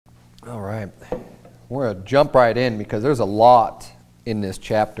right, we're going to jump right in because there's a lot in this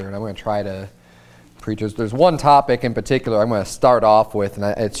chapter, and I'm going to try to preach. There's one topic in particular I'm going to start off with,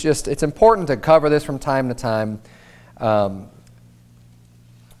 and it's important to cover this from time to time.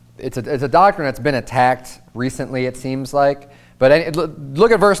 It's a doctrine that's been attacked recently, it seems like. But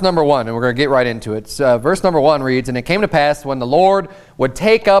look at verse number 1, and we're going to get right into it. Verse number 1 reads, "And it came to pass when the Lord would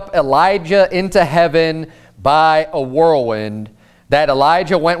take up Elijah into heaven by a whirlwind, that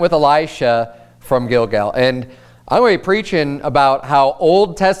Elijah went with Elisha from Gilgal." And I'm going to be preaching about how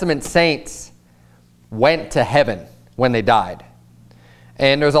Old Testament saints went to heaven when they died.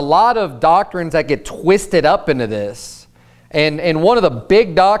 And there's a lot of doctrines that get twisted up into this. And one of the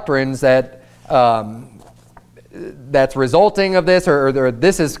big doctrines that that's resulting of this, or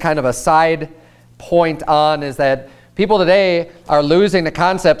this is kind of a side point on, is that people today are losing the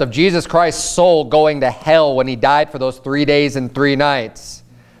concept of Jesus Christ's soul going to hell when he died for those 3 days and 3 nights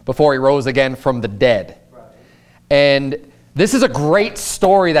before he rose again from the dead. Right. And this is a great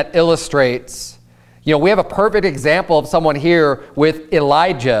story that illustrates, you know, we have a perfect example of someone here with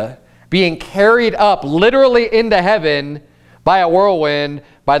Elijah being carried up literally into heaven by a whirlwind,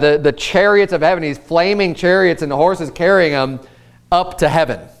 by the chariots of heaven, these flaming chariots and the horses carrying him up to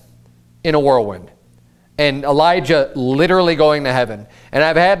heaven in a whirlwind. And Elijah literally going to heaven. And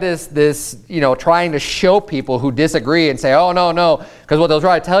I've had this, you know, trying to show people who disagree and say, oh, no. Because what they'll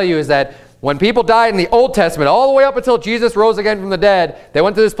try to tell you is that when people died in the Old Testament, all the way up until Jesus rose again from the dead, they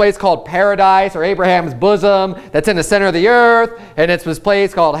went to this place called paradise, or Abraham's bosom, that's in the center of the earth. And it's this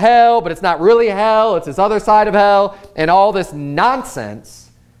place called hell, but it's not really hell. It's this other side of hell, and all this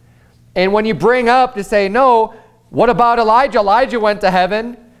nonsense. And when you bring up to say, no, what about Elijah? Elijah went to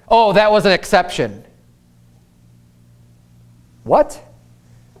heaven. Oh, that was an exception. What?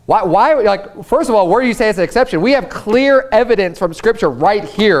 Why? Like, first of all, where do you say it's an exception? We have clear evidence from Scripture right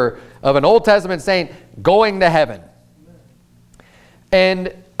here of an Old Testament saint going to heaven.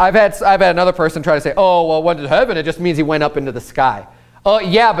 And I've had another person try to say, oh, well, went to heaven, it just means he went up into the sky. Oh,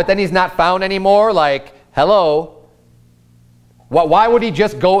 yeah, but then he's not found anymore. Like, hello. Why would he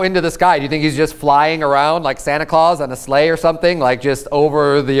just go into the sky? Do you think he's just flying around like Santa Claus on a sleigh or something? Like just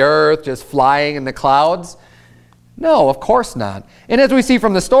over the earth, just flying in the clouds? No, of course not. And as we see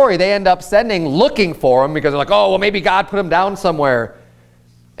from the story, they end up looking for him because they're like, oh, well, maybe God put him down somewhere.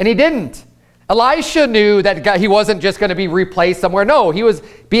 And he didn't. Elisha knew that he wasn't just going to be replaced somewhere. No, he was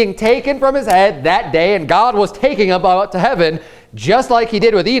being taken from his head that day, and God was taking him out to heaven, just like he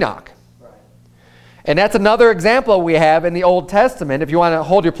did with Enoch. Right. And that's another example we have in the Old Testament. If you want to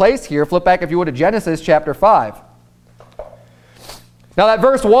hold your place here, flip back, if you would, to Genesis chapter 5. Now that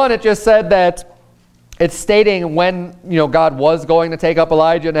verse 1, it just said that it's stating when, you know, God was going to take up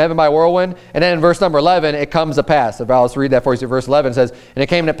Elijah into heaven by whirlwind. And then in verse number 11, it comes to pass. If I'll just read that for you. Verse 11 says, "And it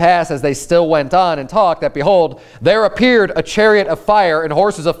came to pass as they still went on and talked, that behold, there appeared a chariot of fire and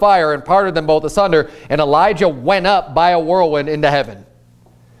horses of fire, and parted them both asunder. And Elijah went up by a whirlwind into heaven."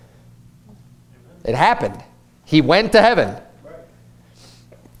 It happened. He went to heaven.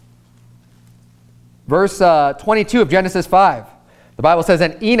 Verse 22 of Genesis 5. The Bible says,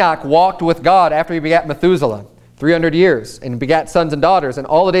 "And Enoch walked with God after he begat Methuselah 300 years, and begat sons and daughters. And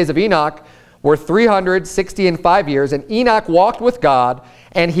all the days of Enoch were 365 years. And Enoch walked with God,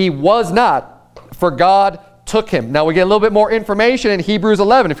 and he was not, for God took him." Now we get a little bit more information in Hebrews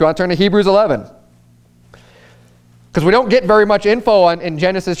 11, if you want to turn to Hebrews 11. Because we don't get very much info in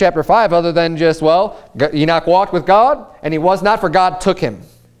Genesis chapter 5 other than just, well, Enoch walked with God, and he was not, for God took him.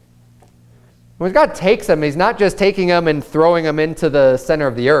 When God takes him, he's not just taking him and throwing him into the center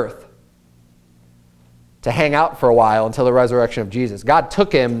of the earth to hang out for a while until the resurrection of Jesus. God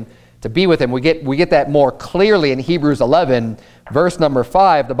took him to be with him. We get that more clearly in Hebrews 11, verse number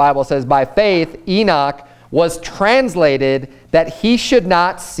 5. The Bible says, "By faith Enoch was translated that he should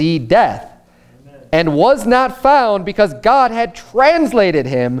not see death, and was not found, because God had translated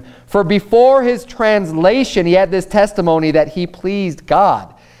him. For before his translation he had this testimony that he pleased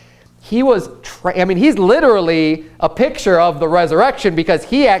God." He was, he's literally a picture of the resurrection, because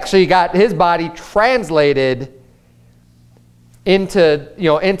he actually got his body translated into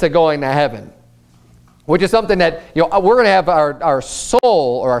going to heaven. Which is something that, you know, we're going to have our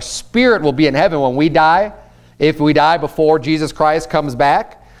soul, or our spirit will be in heaven when we die. If we die before Jesus Christ comes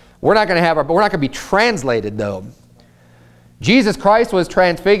back, we're not going to be translated though. Jesus Christ was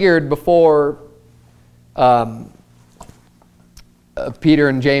transfigured before Peter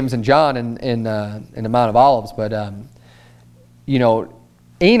and James and John in the Mount of Olives, but you know,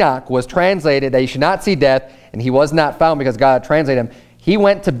 Enoch was translated that he should not see death, and he was not found because God translated him. He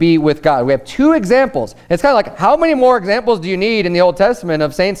went to be with God. We have two examples. It's kind of like, how many more examples do you need in the Old Testament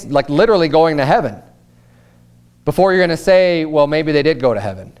of saints like literally going to heaven before you're going to say, well, maybe they did go to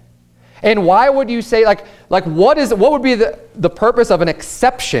heaven? And why would you say, like what would be the purpose of an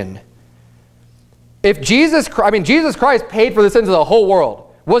exception? If Jesus Christ paid for the sins of the whole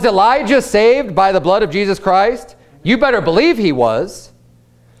world. Was Elijah saved by the blood of Jesus Christ? You better believe he was.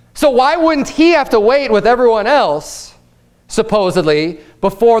 So why wouldn't he have to wait with everyone else, supposedly,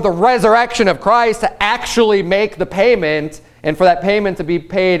 before the resurrection of Christ to actually make the payment and for that payment to be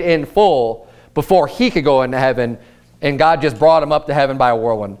paid in full before he could go into heaven, and God just brought him up to heaven by a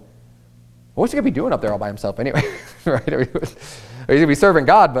whirlwind? What's he going to be doing up there all by himself anyway? Right? He's going to be serving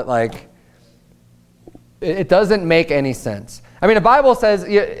God, but like, it doesn't make any sense. I mean, the Bible says,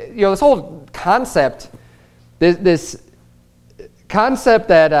 this whole concept, this concept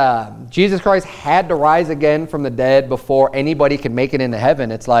that Jesus Christ had to rise again from the dead before anybody could make it into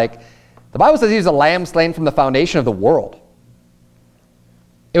heaven. It's like, the Bible says he was a lamb slain from the foundation of the world.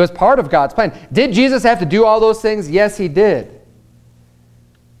 It was part of God's plan. Did Jesus have to do all those things? Yes, he did.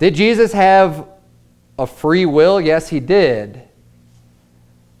 Did Jesus have a free will? Yes, he did.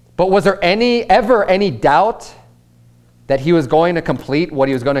 But was there ever any doubt that he was going to complete what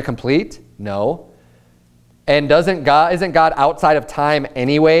he was going to complete? No. And isn't God outside of time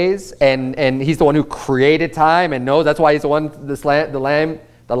anyways? And he's the one who created time and knows that's why he's the one,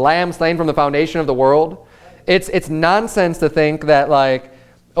 the lamb slain from the foundation of the world. It's nonsense to think that like,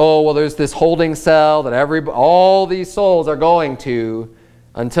 oh, well, there's this holding cell that all these souls are going to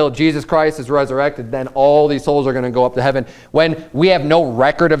until Jesus Christ is resurrected. Then all these souls are going to go up to heaven, when we have no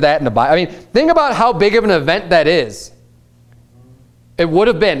record of that in the Bible. I mean, think about how big of an event that is. It would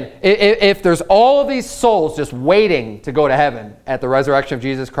have been if there's all of these souls just waiting to go to heaven at the resurrection of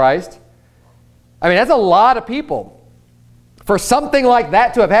Jesus Christ. I mean, that's a lot of people for something like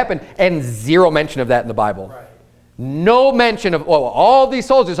that to have happened, and zero mention of that in the Bible. Right. No mention of, well, all these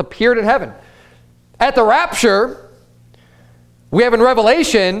souls just appeared in heaven. At the rapture, we have in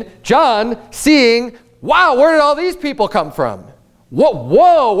Revelation, John seeing, wow, where did all these people come from?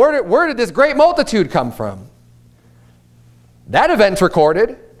 Whoa, where did this great multitude come from? That event's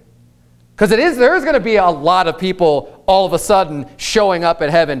recorded. Because there is going to be a lot of people all of a sudden showing up at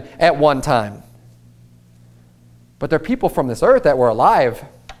heaven at one time. But they're people from this earth that were alive.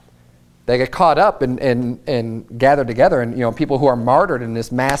 They get caught up and gathered together, and people who are martyred in this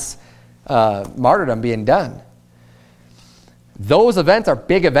mass martyrdom being done. Those events are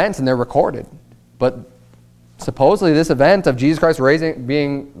big events and they're recorded. But supposedly this event of Jesus Christ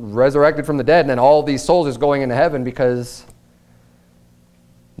being resurrected from the dead, and then all these souls is going into heaven because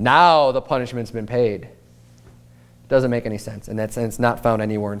now the punishment's been paid. Doesn't make any sense, and it's not found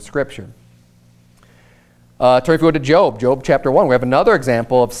anywhere in Scripture. Turn if you go to Job chapter 1. We have another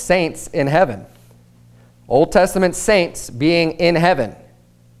example of saints in heaven. Old Testament saints being in heaven.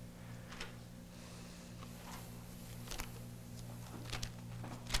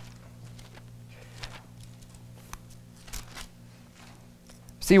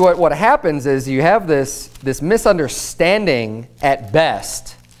 See, what happens is you have this misunderstanding at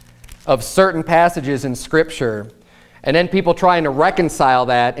best of certain passages in Scripture, and then people trying to reconcile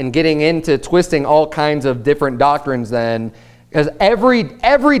that and getting into twisting all kinds of different doctrines then, because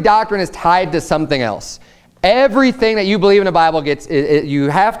every doctrine is tied to something else. Everything that you believe in the Bible it's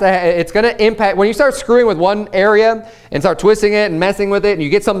going to impact, when you start screwing with one area and start twisting it and messing with it and you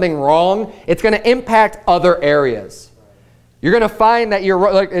get something wrong, it's going to impact other areas. You're going to find that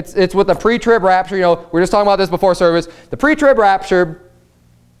it's with the pre-trib rapture. We were just talking about this before service. The pre-trib rapture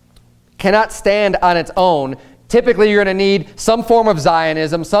cannot stand on its own. Typically, you're going to need some form of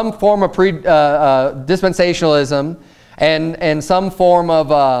Zionism, some form of dispensationalism, and some form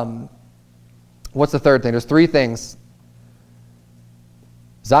of, what's the third thing? There's three things.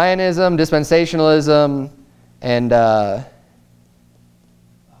 Zionism, dispensationalism, and wow,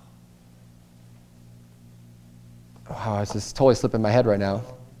 it's just totally slipping my head right now.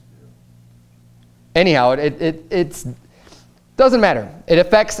 Anyhow, it doesn't matter. It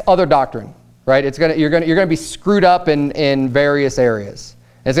affects other doctrine, right? You're gonna be screwed up in various areas.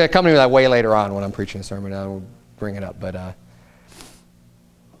 It's gonna come to me that way later on when I'm preaching a sermon. I'll bring it up, but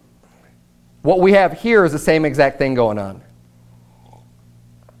what we have here is the same exact thing going on.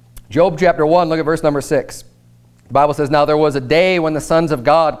 Job chapter 1, look at verse number 6. The Bible says, "Now there was a day when the sons of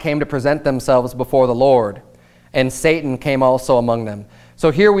God came to present themselves before the Lord, and Satan came also among them."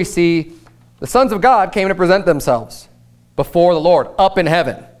 So here we see the sons of God came to present themselves before the Lord up in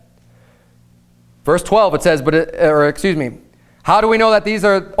heaven. Verse 12, it says, how do we know that these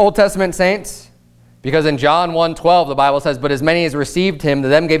are Old Testament saints? Because in John 1:12, the Bible says, but as many as received him, to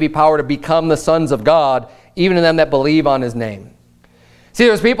them gave he power to become the sons of God, even to them that believe on his name. See,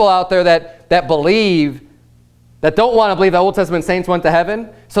 there's people out there that believe, that don't want to believe the Old Testament saints went to heaven,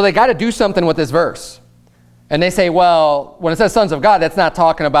 so they got to do something with this verse. And they say, well, when it says sons of God, that's not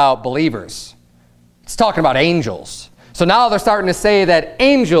talking about believers. It's talking about angels. So now they're starting to say that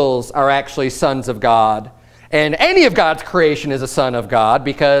angels are actually sons of God, and any of God's creation is a son of God,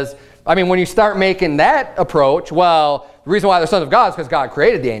 because, I mean, when you start making that approach, well, the reason why they're sons of God is because God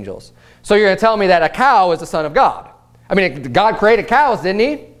created the angels. So you're going to tell me that a cow is a son of God. I mean, God created cows, didn't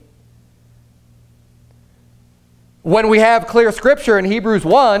he? When we have clear scripture in Hebrews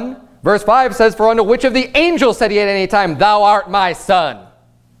 1, verse 5 says, for unto which of the angels said he at any time, thou art my son,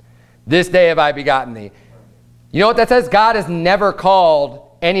 this day have I begotten thee. You know what that says? God has never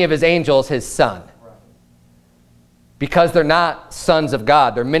called any of his angels his son. Because they're not sons of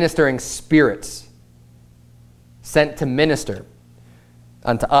God. They're ministering spirits sent to minister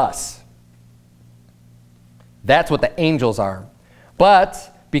unto us. That's what the angels are.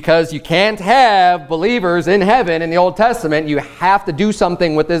 But because you can't have believers in heaven in the Old Testament, you have to do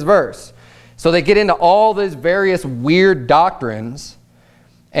something with this verse. So they get into all these various weird doctrines,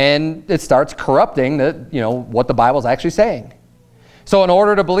 and it starts corrupting what the Bible's actually saying. So in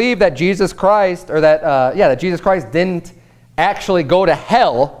order to believe that Jesus Christ, or that Jesus Christ didn't actually go to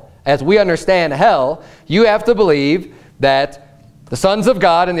hell, as we understand hell, you have to believe that the sons of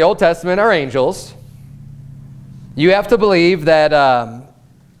God in the Old Testament are angels. You have to believe that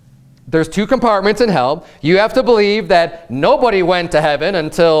there's two compartments in hell. You have to believe that nobody went to heaven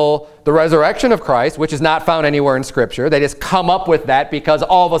until the resurrection of Christ, which is not found anywhere in Scripture. They just come up with that because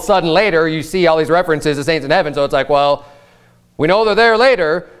all of a sudden later you see all these references to saints in heaven. So it's like, well, we know they're there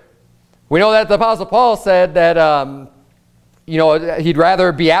later. We know that the Apostle Paul said that he'd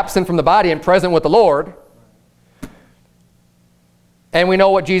rather be absent from the body and present with the Lord. And we know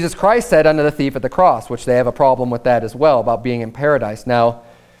what Jesus Christ said unto the thief at the cross, which they have a problem with that as well, about being in paradise. Now,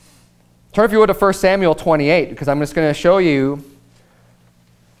 turn if you would to 1 Samuel 28, because I'm just going to show you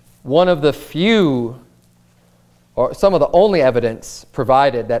one of the few, or some of the only evidence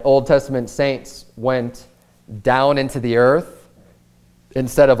provided that Old Testament saints went down into the earth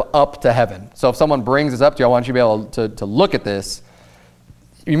instead of up to heaven. So if someone brings this up to you, I want you to be able to look at this.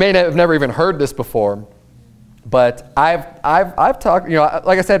 You may have never even heard this before, but I've talked,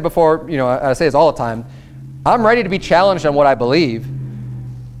 like I said before, I say this all the time, I'm ready to be challenged on what I believe.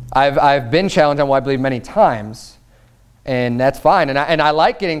 I've been challenged on what I believe many times, and that's fine. And I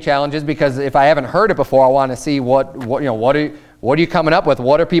like getting challenges, because if I haven't heard it before, I want to see what are you coming up with?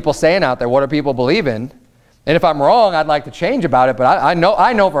 What are people saying out there? What are people believing? And if I'm wrong, I'd like to change about it. But I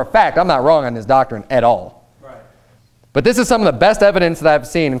know for a fact I'm not wrong on this doctrine at all. Right. But this is some of the best evidence that I've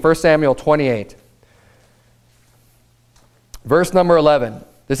seen in 1 Samuel 28. Verse number 11.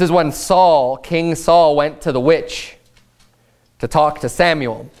 This is when King Saul went to the witch to talk to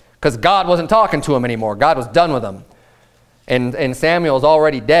Samuel, because God wasn't talking to him anymore. God was done with him. And Samuel's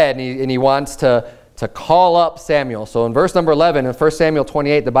already dead, and he wants to call up Samuel. So in verse number 11, in 1 Samuel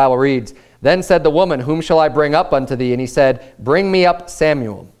 28, the Bible reads, then said the woman, whom shall I bring up unto thee? And he said, bring me up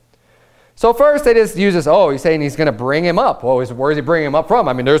Samuel. So first they just use this, he's saying he's going to bring him up. Well, where is he bringing him up from?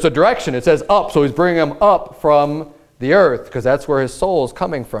 I mean, there's a direction. It says up, so he's bringing him up from the earth, because that's where his soul is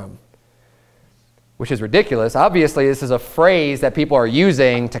coming from, which is ridiculous. Obviously, this is a phrase that people are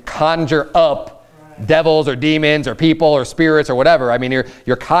using to conjure up devils or demons or people or spirits or whatever. I mean,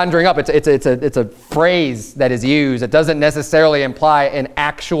 you're conjuring up. It's a phrase that is used. It doesn't necessarily imply an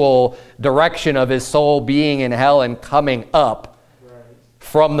actual direction of his soul being in hell and coming up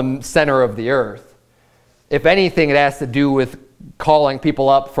from the center of the earth. If anything, it has to do with calling people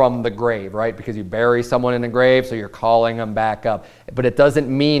up from the grave, right? Because you bury someone in the grave, so you're calling them back up. But it doesn't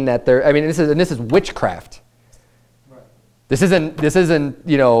mean that they're, I mean, this is witchcraft. Right. This isn't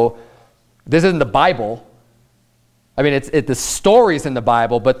the Bible. I mean, the story's in the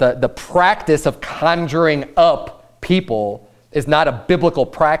Bible, but the practice of conjuring up people is not a biblical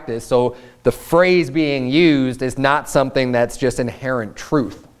practice. So the phrase being used is not something that's just inherent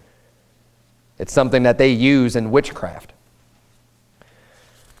truth. It's something that they use in witchcraft.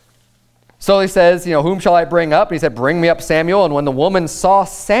 So he says, whom shall I bring up? And he said, bring me up Samuel. And when the woman saw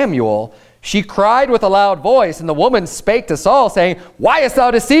Samuel, she cried with a loud voice. And the woman spake to Saul, saying, why hast thou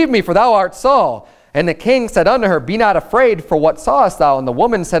deceived me? For thou art Saul. And the king said unto her, be not afraid, for what sawest thou? And the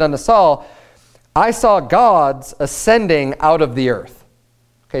woman said unto Saul, I saw gods ascending out of the earth.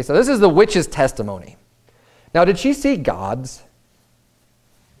 Okay, so this is the witch's testimony. Now, did she see gods?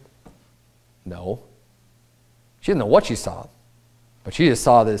 No. She didn't know what she saw. But she just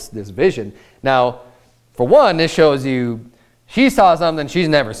saw this vision. Now, For one, this shows you she saw something she's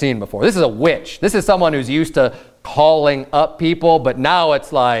never seen before. This is a witch. This is someone who's used to calling up people, but now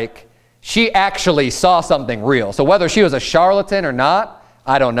it's like she actually saw something real. So whether she was a charlatan or not,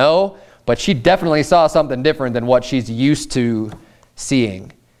 I don't know, but she definitely saw something different than what she's used to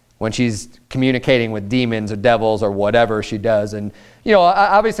seeing when she's communicating with demons or devils or whatever she does. And, you know,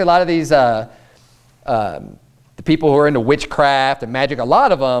 obviously a lot of these, the people who are into witchcraft and magic, a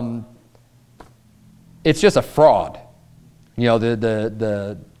lot of them, it's just a fraud. You know,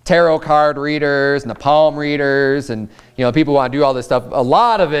 the tarot card readers and the palm readers and, you know, people who want to do all this stuff, a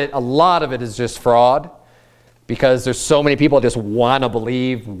lot of it is just fraud, because there's so many people that just want to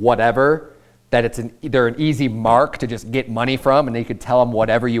believe whatever, that they're an easy mark to just get money from, and they could tell them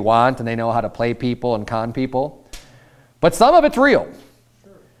whatever you want, and they know how to play people and con people. But some of it's real.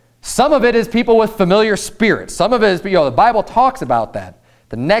 Sure. Some of it is people with familiar spirits. Some of it is, you know, the Bible talks about that.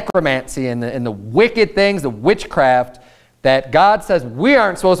 The necromancy and the wicked things, the witchcraft, that God says we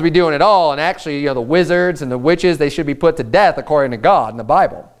aren't supposed to be doing at all. And actually, you know, the wizards and the witches, they should be put to death according to God in the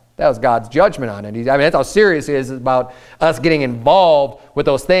Bible. That was God's judgment on it. I mean, that's how serious it is about us getting involved with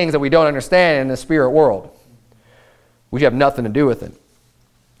those things that we don't understand in the spirit world. We should have nothing to do with it.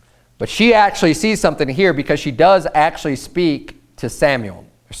 But she actually sees something here, because she does actually speak to Samuel.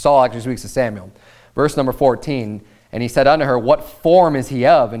 Saul actually speaks to Samuel. Verse number 14, and he said unto her, what form is he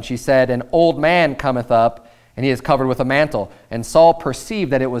of? And she said, an old man cometh up, and he is covered with a mantle. And Saul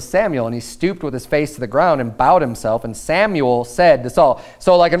perceived that it was Samuel, and he stooped with his face to the ground and bowed himself. And Samuel said to Saul.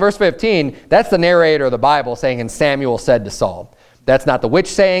 So like in verse 15, that's the narrator of the Bible saying, and Samuel said to Saul. That's not the witch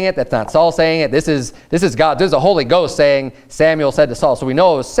saying it. That's not Saul saying it. This is God. This is the Holy Ghost saying, Samuel said to Saul. So we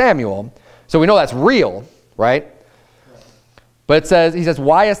know it was Samuel. So we know that's real, right? But it says, he says,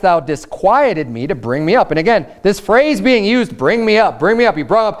 why hast thou disquieted me to bring me up? And again, this phrase being used, bring me up, you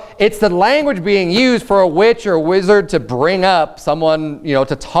brought up, it's the language being used for a witch or a wizard to bring up someone, you know,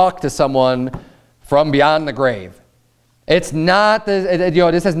 to talk to someone from beyond the grave. It's not, you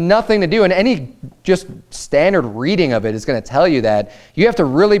know, this has nothing to do, and any just standard reading of it is going to tell you that. You have to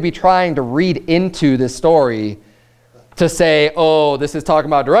really be trying to read into this story to say, oh, this is talking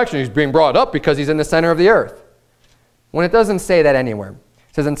about direction. He's being brought up because he's in the center of the earth. When it doesn't say that anywhere.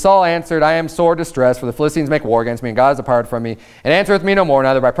 It says, and Saul answered, I am sore distressed, for the Philistines make war against me, and God is apart from me, and answereth me no more,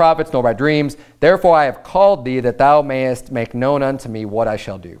 neither by prophets nor by dreams. Therefore I have called thee, that thou mayest make known unto me what I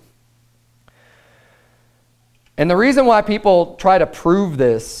shall do. And the reason why people try to prove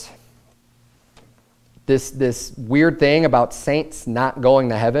this weird thing about saints not going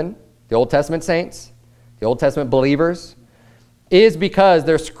to heaven, the Old Testament saints, the Old Testament believers, is because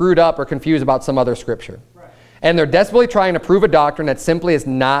they're screwed up or confused about some other scripture. And they're desperately trying to prove a doctrine that simply is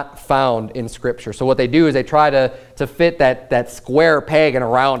not found in Scripture. So what they do is they try to fit that square peg in a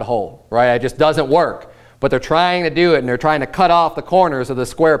round hole, right? It just doesn't work. But they're trying to do it, and they're trying to cut off the corners of the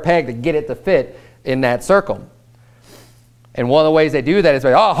square peg to get it to fit in that circle. And one of the ways they do that is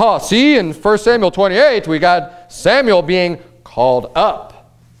by, aha, see, in 1 Samuel 28, we got Samuel being called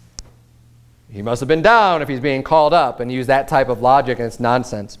up. He must have been down if he's being called up, and use that type of logic, and it's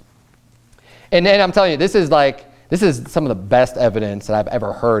nonsense. And I'm telling you, this is some of the best evidence that I've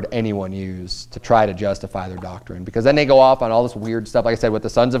ever heard anyone use to try to justify their doctrine. Because then they go off on all this weird stuff, like I said, with the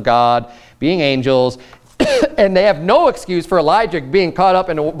sons of God being angels. And they have no excuse for Elijah being caught up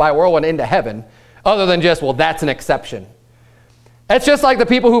by a whirlwind into heaven, other than just, well, that's an exception. It's just like the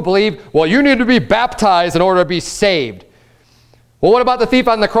people who believe, well, you need to be baptized in order to be saved. Well, what about the thief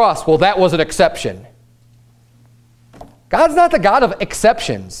on the cross? Well, that was an exception. God's not the God of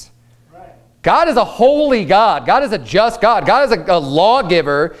exceptions. God is a holy God. God is a just God. God is a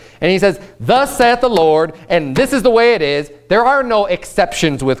lawgiver. And he says, thus saith the Lord, and this is the way it is. There are no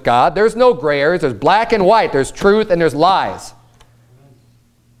exceptions with God. There's no gray areas. There's black and white. There's truth and there's lies.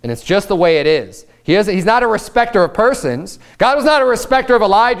 And it's just the way it is. He's not a respecter of persons. God was not a respecter of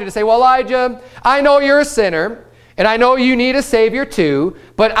Elijah to say, well, Elijah, I know you're a sinner, and I know you need a Savior too,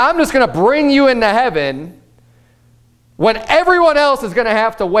 but I'm just going to bring you into heaven when everyone else is going to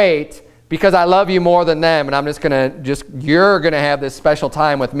have to wait, because I love you more than them, and I'm you're going to have this special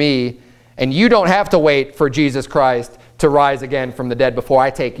time with me, and you don't have to wait for Jesus Christ to rise again from the dead before I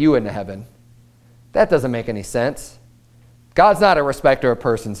take you into heaven. That doesn't make any sense. God's not a respecter of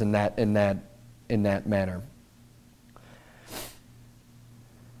persons in that manner.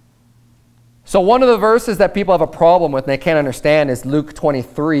 So one of the verses that people have a problem with and they can't understand is Luke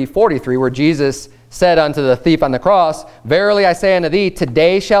 23:43, where Jesus said unto the thief on the cross, verily I say unto thee,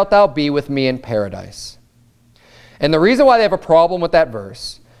 today shalt thou be with me in paradise. And the reason why they have a problem with that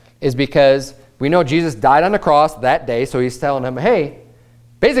verse is because we know Jesus died on the cross that day, so he's telling him, hey,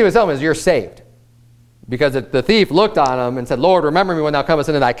 basically what he's telling him is you're saved. Because the thief looked on him and said, Lord, remember me when thou comest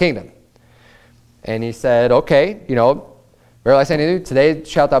into thy kingdom. And he said, okay, verily I say unto you, today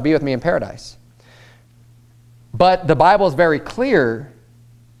shalt thou be with me in paradise. But the Bible is very clear,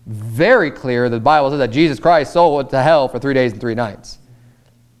 the Bible says that Jesus Christ's soul went to hell for 3 days and 3 nights.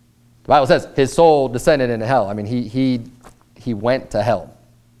 The Bible says his soul descended into hell. I mean, he went to hell.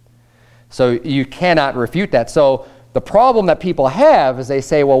 So you cannot refute that. So the problem that people have is they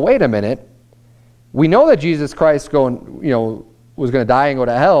say, well, wait a minute. We know that Jesus Christ was going to die and go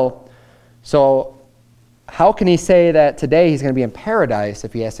to hell. So how can he say that today he's going to be in paradise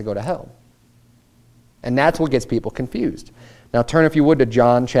if he has to go to hell? And that's what gets people confused. Now turn, if you would, to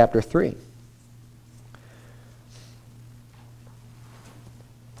John chapter 3.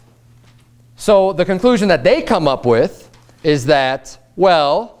 So the conclusion that they come up with is that,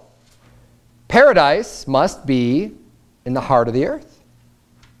 well, paradise must be in the heart of the earth.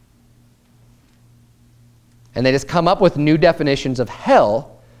 And they just come up with new definitions of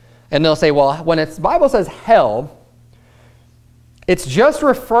hell. And they'll say, well, when the Bible says hell, it's just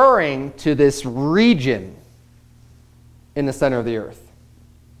referring to this region in the center of the earth.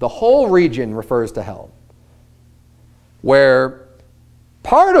 The whole region refers to hell. Where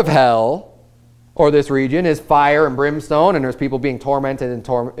part of hell, or this region, is fire and brimstone, and there's people being tormented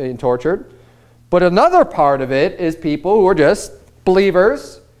and tortured. But another part of it is people who are just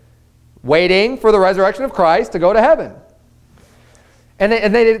believers waiting for the resurrection of Christ to go to heaven.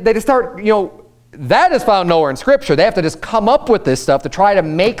 And they just start, that is found nowhere in Scripture. They have to just come up with this stuff to try to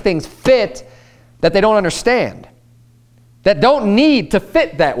make things fit that they don't understand, that don't need to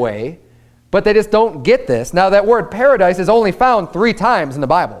fit that way, but they just don't get this. Now, that word paradise is only found 3 times in the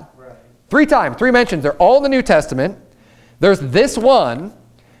Bible. Right. 3 times, 3 mentions. They're all in the New Testament. There's this one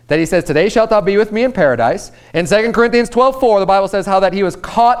that he says, today shalt thou be with me in paradise. In 2 Corinthians 12:4, the Bible says how that he was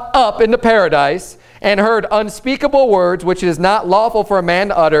caught up into paradise and heard unspeakable words which it is not lawful for a man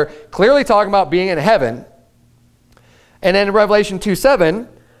to utter, clearly talking about being in heaven. And then in Revelation 2:7,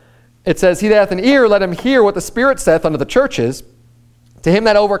 it says, he that hath an ear, let him hear what the Spirit saith unto the churches. To him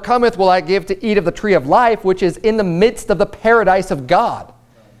that overcometh will I give to eat of the tree of life, which is in the midst of the paradise of God.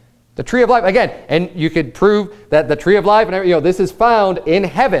 The tree of life, again, and you could prove that the tree of life, and this is found in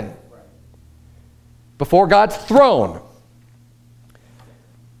heaven, before God's throne.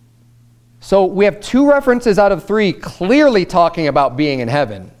 So we have 2 references out of 3 clearly talking about being in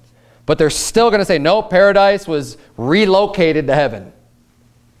heaven, but they're still going to say, no, paradise was relocated to heaven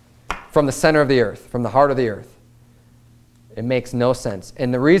from the center of the earth, from the heart of the earth. It makes no sense.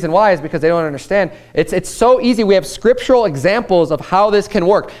 And the reason why is because they don't understand. It's so easy. We have scriptural examples of how this can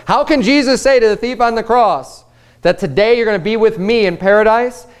work. How can Jesus say to the thief on the cross that today you're going to be with me in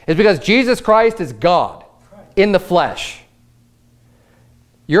paradise? It's because Jesus Christ is God in the flesh.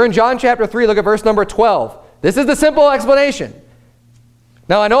 You're in John chapter 3. Look at verse number 12. This is the simple explanation.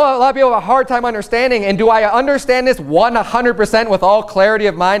 Now, I know a lot of people have a hard time understanding, and do I understand this 100% with all clarity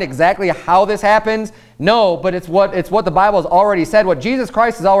of mind exactly how this happens? No, but it's what the Bible has already said, what Jesus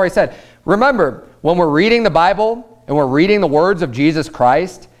Christ has already said. Remember, when we're reading the Bible and we're reading the words of Jesus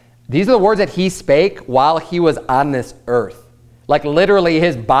Christ, these are the words that he spake while he was on this earth. Like literally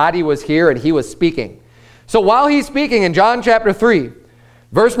his body was here and he was speaking. So while he's speaking in John chapter 3,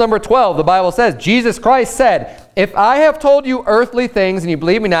 verse number 12, the Bible says, Jesus Christ said, if I have told you earthly things and you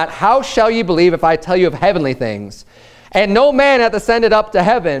believe me not, how shall you believe if I tell you of heavenly things? And no man hath ascended up to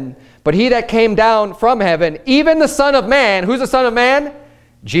heaven, but he that came down from heaven, even the Son of Man. Who's the Son of Man?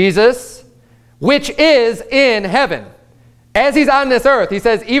 Jesus, which is in heaven. As he's on this earth, he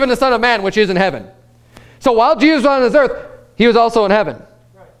says, even the Son of Man, which is in heaven. So while Jesus was on this earth, he was also in heaven.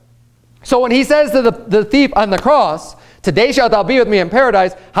 Right. So when he says to the thief on the cross, today shalt thou be with me in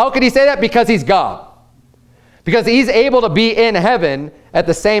paradise, how could he say that? Because he's God. Because he's able to be in heaven at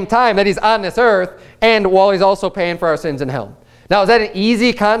the same time that he's on this earth, and while he's also paying for our sins in hell. Now, is that an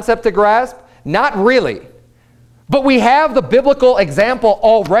easy concept to grasp? Not really. But we have the biblical example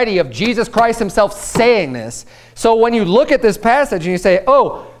already of Jesus Christ himself saying this. So when you look at this passage and you say,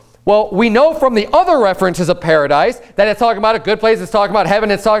 oh, well, we know from the other references of paradise that it's talking about a good place, it's talking about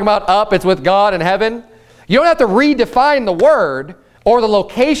heaven, it's talking about up, it's with God in heaven. You don't have to redefine the word or the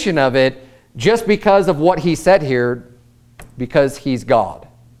location of it just because of what he said here, because he's God.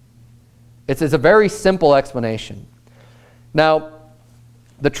 It's a very simple explanation. Now,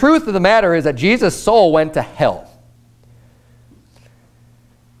 the truth of the matter is that Jesus' soul went to hell.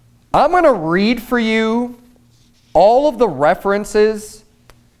 I'm going to read for you all of the references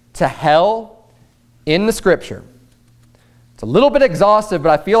to hell in the Scripture. It's a little bit exhaustive,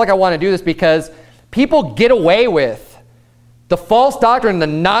 but I feel like I want to do this because people get away with The false doctrine, the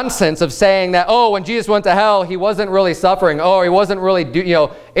nonsense of saying that, oh, when Jesus went to hell, he wasn't really suffering. Oh, he wasn't really,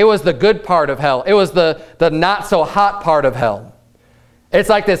 it was the good part of hell. It was the not so hot part of hell. It's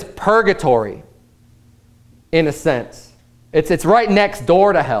like this purgatory, in a sense. It's right next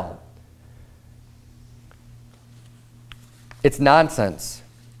door to hell. It's nonsense.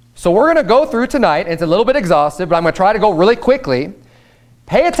 So we're going to go through tonight. It's a little bit exhaustive, but I'm going to try to go really quickly.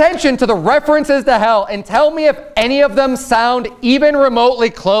 Pay attention to the references to hell and tell me if any of them sound even remotely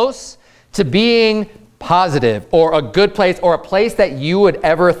close to being positive or a good place or a place that you would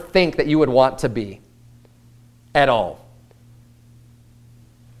ever think that you would want to be at all.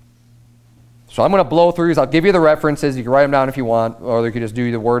 So I'm going to blow through these. I'll give you the references. You can write them down if you want, or you can just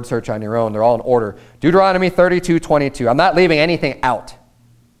do the word search on your own. They're all in order. Deuteronomy 32:22. I'm not leaving anything out.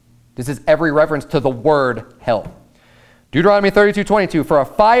 This is every reference to the word hell. Deuteronomy 32:22. For a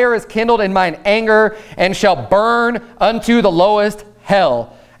fire is kindled in mine anger, and shall burn unto the lowest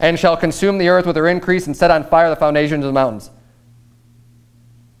hell, and shall consume the earth with her increase, and set on fire the foundations of the mountains.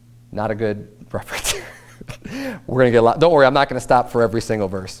 Not a good reference. We're going to get a lot. Don't worry, I'm not going to stop for every single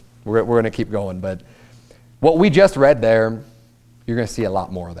verse. We're going to keep going. But what we just read there, you're going to see a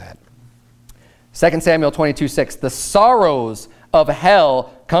lot more of that. 2 Samuel 22:6. The sorrows of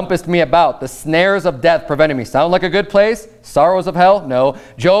hell compassed me about. The snares of death prevented me. Sound like a good place? Sorrows of hell? No.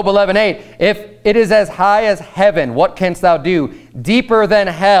 Job 11:8. If it is as high as heaven, what canst thou do? Deeper than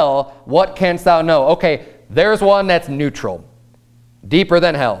hell, what canst thou know? Okay, there's one that's neutral. Deeper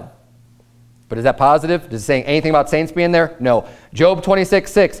than hell. But is that positive? Does it say anything about saints being there? No. Job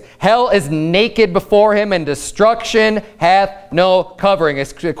 26:6. Hell is naked before him, and destruction hath no covering.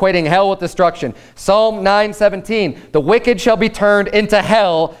 It's equating hell with destruction. Psalm 9:17. The wicked shall be turned into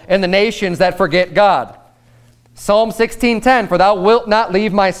hell, and the nations that forget God. Psalm 16:10. For thou wilt not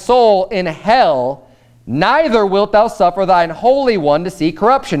leave my soul in hell, neither wilt thou suffer thine Holy One to see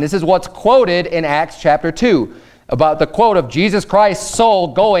corruption. This is what's quoted in Acts chapter 2 about the quote of Jesus Christ's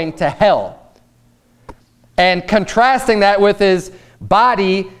soul going to hell. And contrasting that with his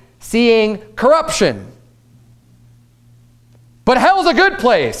body seeing corruption. But hell's a good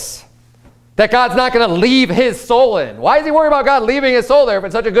place that God's not going to leave his soul in. Why is he worried about God leaving his soul there if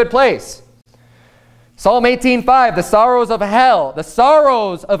it's such a good place? Psalm 18:5, the sorrows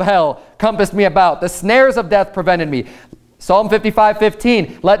of hell compassed me about. The snares of death prevented me. Psalm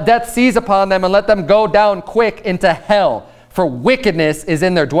 55:15, let death seize upon them and let them go down quick into hell. For wickedness is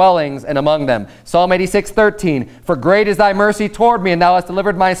in their dwellings and among them. Psalm 86:13, for great is thy mercy toward me, and thou hast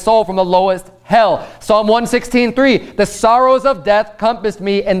delivered my soul from the lowest hell. Psalm 116:3, the sorrows of death compassed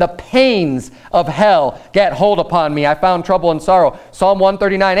me, and the pains of hell get hold upon me. I found trouble and sorrow. Psalm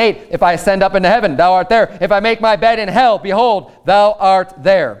 139:8, if I ascend up into heaven, thou art there. If I make my bed in hell, behold, thou art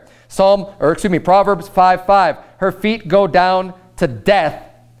there. Proverbs 5:5, her feet go down to death,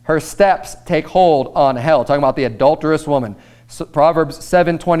 her steps take hold on hell. Talking about the adulterous woman. So Proverbs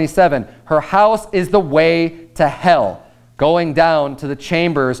 7:27. Her house is the way to hell, going down to the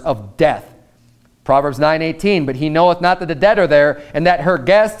chambers of death. Proverbs 9:18. But he knoweth not that the dead are there, and that her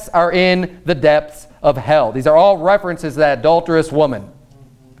guests are in the depths of hell. These are all references to that adulterous woman.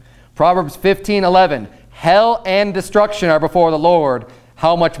 Proverbs 15:11. Hell and destruction are before the Lord.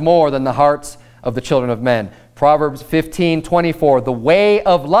 How much more than the hearts of the children of men. Proverbs 15:24, the way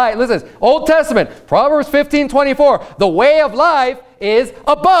of life. Listen, Old Testament, Proverbs 15:24, the way of life is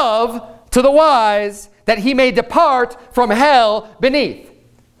above to the wise, that he may depart from hell beneath.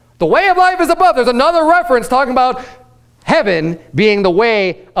 The way of life is above. There's another reference talking about heaven being the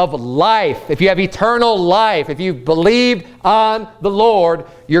way of life. If you have eternal life, if you've believed on the Lord,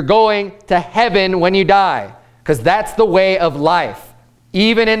 you're going to heaven when you die, because that's the way of life,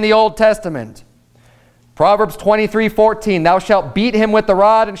 even in the Old Testament. Proverbs 23:14, thou shalt beat him with the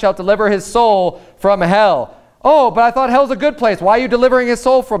rod and shalt deliver his soul from hell. Oh, but I thought hell's a good place. Why are you delivering his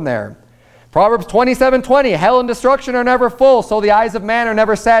soul from there? Proverbs 27:20, hell and destruction are never full, so the eyes of man are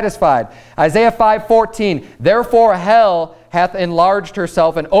never satisfied. Isaiah 5:14, therefore hell hath enlarged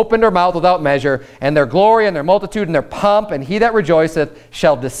herself and opened her mouth without measure, and their glory and their multitude and their pomp, and he that rejoiceth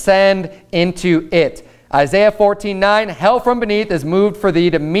shall descend into it. Isaiah 14:9, hell from beneath is moved for thee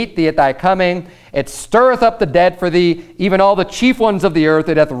to meet thee at thy coming. It stirreth up the dead for thee, even all the chief ones of the earth.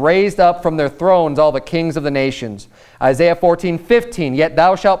 It hath raised up from their thrones all the kings of the nations. Isaiah 14:15, yet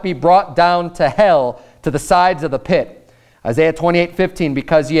thou shalt be brought down to hell, to the sides of the pit. Isaiah 28:15,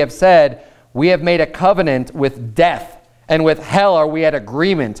 because ye have said, we have made a covenant with death, and with hell are we at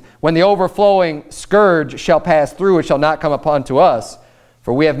agreement. When the overflowing scourge shall pass through, it shall not come upon to us. For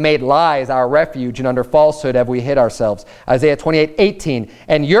For we have made lies our refuge, and under falsehood have we hid ourselves. Isaiah 28:18.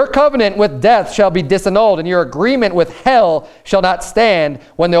 And your covenant with death shall be disannulled, and your agreement with hell shall not stand.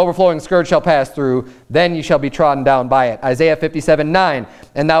 When the overflowing scourge shall pass through, then you shall be trodden down by it. Isaiah 57:9.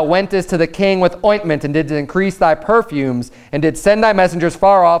 And thou wentest to the king with ointment, and didst increase thy perfumes, and didst send thy messengers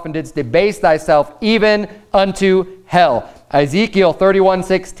far off, and didst debase thyself even unto hell. Ezekiel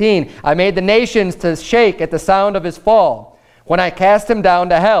 31:16. I made the nations to shake at the sound of his fall, when I cast him down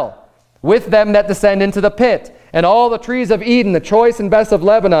to hell, with them that descend into the pit. And all the trees of Eden, the choice and best of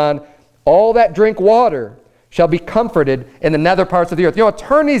Lebanon, all that drink water, shall be comforted in the nether parts of the earth. You know,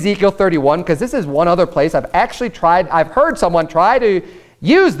 turn to Ezekiel 31, because this is one other place I've heard someone try to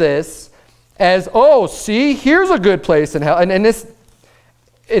use this as, oh, see, here's a good place in hell. And this,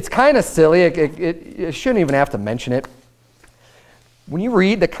 it's kind of silly. It shouldn't even have to mention it. When you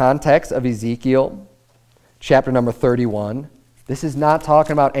read the context of Ezekiel, chapter number 31, this is not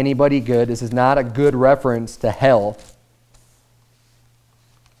talking about anybody good. This is not a good reference to hell.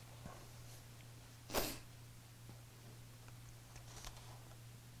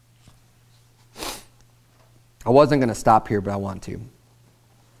 I wasn't going to stop here, but I want to.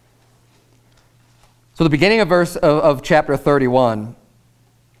 So the beginning of chapter 31,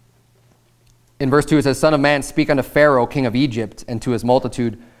 in verse 2, it says, Son of man, speak unto Pharaoh, king of Egypt, and to his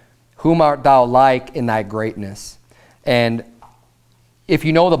multitude, whom art thou like in thy greatness? And if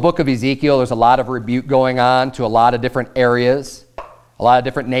you know the book of Ezekiel, there's a lot of rebuke going on to a lot of different areas, a lot of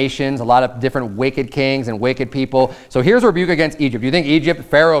different nations, a lot of different wicked kings and wicked people. So here's a rebuke against Egypt. Do you think Egypt,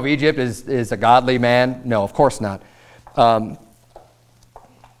 Pharaoh of Egypt, is a godly man? No, of course not. And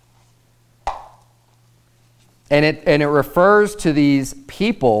it refers to these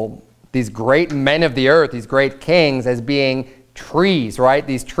people, these great men of the earth, these great kings, as being trees, right?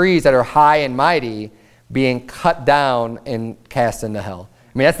 These trees that are high and mighty being cut down and cast into hell.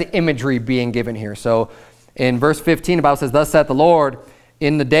 I mean, that's the imagery being given here. So in verse 15, the Bible says, Thus saith the Lord,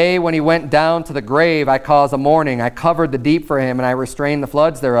 in the day when he went down to the grave, I caused a mourning. I covered the deep for him, and I restrained the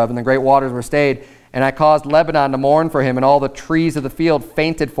floods thereof, and the great waters were stayed. And I caused Lebanon to mourn for him, and all the trees of the field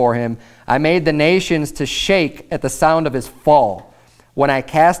fainted for him. I made the nations to shake at the sound of his fall, when I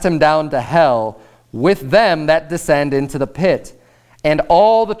cast him down to hell, with them that descend into the pit. And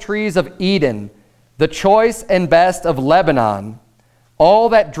all the trees of Eden, the choice and best of Lebanon, all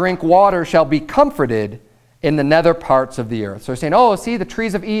that drink water shall be comforted in the nether parts of the earth. So they're saying, oh, see, the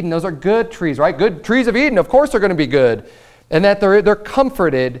trees of Eden, those are good trees, right? Good trees of Eden, of course they're going to be good. And that they're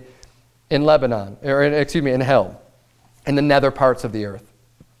comforted in Lebanon, or in hell, in the nether parts of the earth.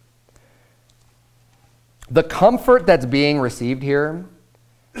 The comfort that's being received here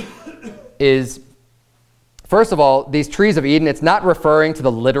is, first of all, these trees of Eden, it's not referring to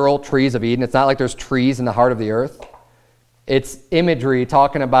the literal trees of Eden. It's not like there's trees in the heart of the earth. It's imagery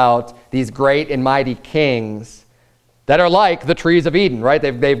talking about these great and mighty kings that are like the trees of Eden, right?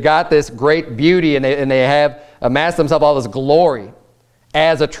 They've got this great beauty, and they have amassed themselves all this glory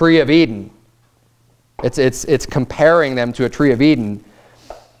as a tree of Eden. It's comparing them to a tree of Eden.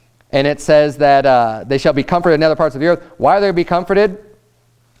 And it says that they shall be comforted in other parts of the earth. Why are they to be comforted?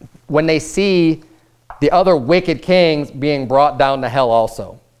 When they see the other wicked kings being brought down to hell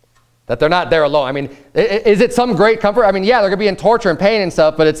also. That they're not there alone. I mean, is it some great comfort? I mean, yeah, they're going to be in torture and pain and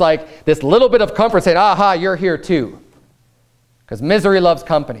stuff, but it's like this little bit of comfort saying, aha, you're here too. Because misery loves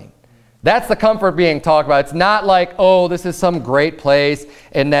company. That's the comfort being talked about. It's not like, oh, this is some great place,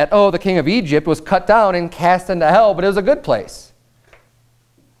 and that, oh, the king of Egypt was cut down and cast into hell, but it was a good place.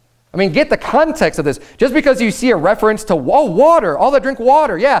 I mean, get the context of this. Just because you see a reference to, oh, water, all that drink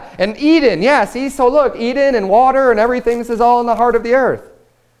water, yeah, and Eden, yeah, see, so look, Eden and water and everything, this is all in the heart of the earth.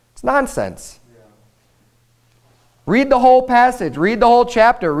 It's nonsense. Yeah. Read the whole passage, read the whole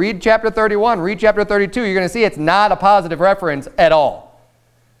chapter, read chapter 31, read chapter 32. You're going to see it's not a positive reference at all.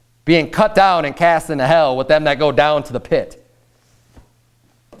 Being cut down and cast into hell with them that go down to the pit.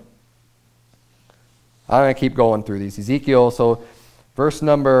 I'm going to keep going through these. Ezekiel, so verse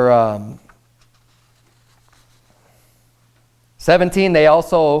number 17, they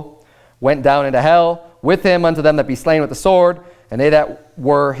also went down into hell with him unto them that be slain with the sword, and they that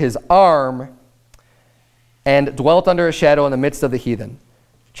were his arm, and dwelt under a shadow in the midst of the heathen.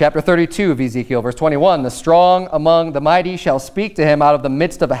 Chapter 32 of Ezekiel, verse 21, the strong among the mighty shall speak to him out of the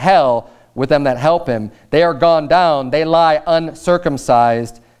midst of hell with them that help him. They are gone down, they lie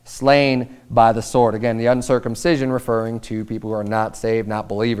uncircumcised, slain by the sword. Again, the uncircumcision referring to people who are not saved, not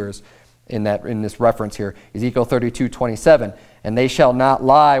believers in this reference here. Ezekiel 32:27, and they shall not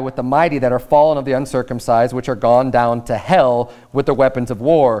lie with the mighty that are fallen of the uncircumcised, which are gone down to hell with the weapons of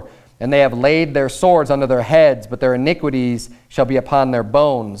war. and they have laid their swords under their heads, but their iniquities shall be upon their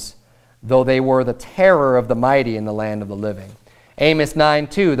bones, though they were the terror of the mighty in the land of the living. Amos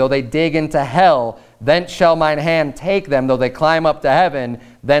 9:2, though they dig into hell, thence shall mine hand take them. Though they climb up to heaven,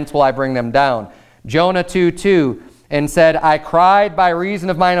 thence will I bring them down. Jonah 2:2, and said, I cried by reason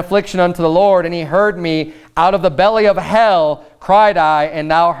of mine affliction unto the Lord, and he heard me. Out of the belly of hell cried I,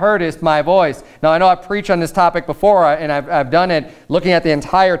 and thou heardest my voice. Now, I know I've preached on this topic before, and I've done it looking at the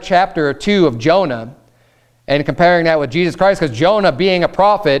entire chapter 2 of Jonah and comparing that with Jesus Christ, because Jonah, being a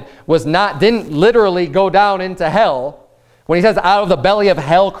prophet, didn't literally go down into hell. When he says, out of the belly of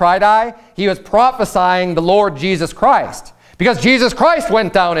hell cried I, he was prophesying the Lord Jesus Christ, because Jesus Christ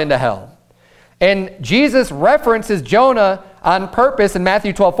went down into hell. And Jesus references Jonah on purpose in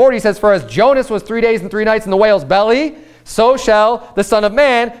Matthew 12:40. He says, for as Jonas was 3 days and 3 nights in the whale's belly, so shall the Son of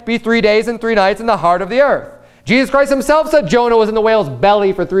Man be 3 days and 3 nights in the heart of the earth. Jesus Christ himself said Jonah was in the whale's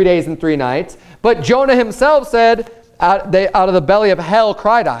belly for 3 days and 3 nights. But Jonah himself said, out of the belly of hell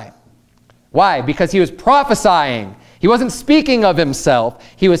cried I. Why? Because he was prophesying. He wasn't speaking of himself.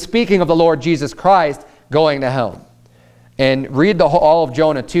 He was speaking of the Lord Jesus Christ going to hell. And read all of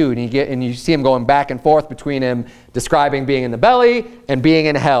Jonah 2, and you see him going back and forth between him describing being in the belly and being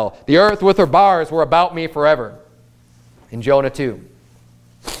in hell. The earth with her bars were about me forever. In Jonah 2.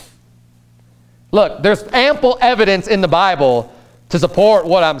 Look, there's ample evidence in the Bible to support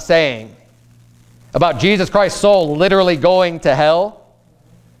what I'm saying about Jesus Christ's soul literally going to hell.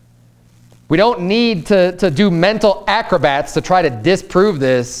 We don't need to do mental acrobats to try to disprove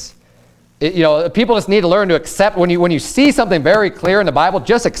this. People just need to learn to accept when you see something very clear in the Bible,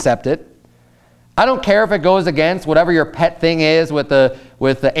 just accept it. I don't care if it goes against whatever your pet thing is with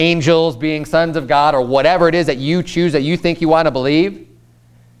the angels being sons of God or whatever it is that you choose that you think you want to believe.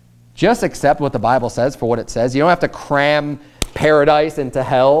 Just accept what the Bible says for what it says. You don't have to cram paradise into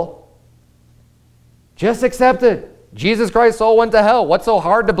hell. Just accept it. Jesus Christ's soul went to hell. What's so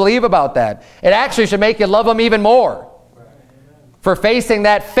hard to believe about that? It actually should make you love him even more. For facing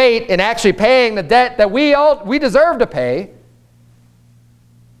that fate and actually paying the debt that we deserve to pay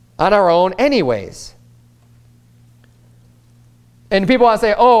on our own anyways. And people want to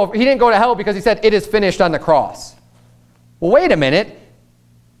say, oh, he didn't go to hell because he said it is finished on the cross. Well, wait a minute.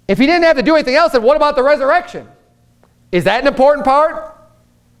 If he didn't have to do anything else, then what about the resurrection? Is that an important part?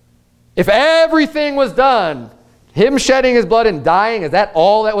 If everything was done, him shedding his blood and dying, is that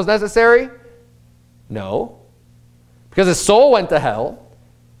all that was necessary? No. Because his soul went to hell,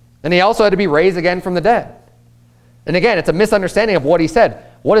 and he also had to be raised again from the dead. And again, it's a misunderstanding of what he said.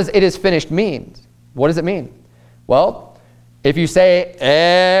 What does it is finished mean? What does it mean? Well, if you say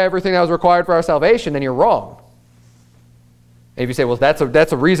everything that was required for our salvation, then you're wrong. If you say, well, that's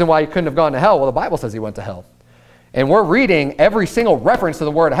a reason why he couldn't have gone to hell. Well, the Bible says he went to hell. And we're reading every single reference to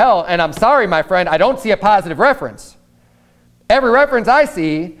the word hell, and I'm sorry, my friend, I don't see a positive reference. Every reference I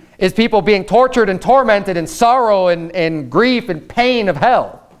see is people being tortured and tormented in sorrow and grief and pain of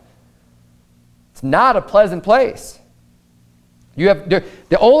hell. It's not a pleasant place. The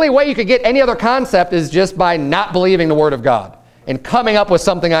only way you could get any other concept is just by not believing the Word of God and coming up with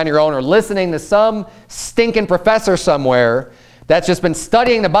something on your own or listening to some stinking professor somewhere that's just been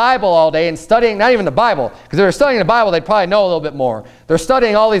studying the Bible all day and studying, not even the Bible, because if they were studying the Bible, they'd probably know a little bit more. They're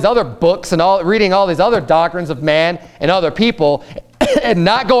studying all these other books and reading all these other doctrines of man and other people and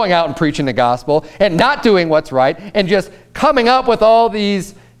not going out and preaching the gospel and not doing what's right and just coming up with all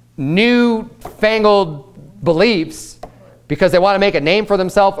these new-fangled beliefs because they want to make a name for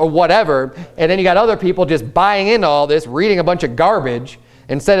themselves or whatever. And then you got other people just buying into all this, reading a bunch of garbage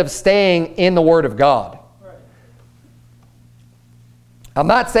instead of staying in the Word of God. I'm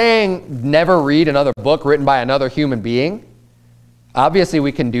not saying never read another book written by another human being. Obviously,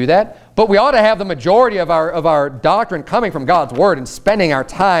 we can do that. But we ought to have the majority of our doctrine coming from God's Word and spending our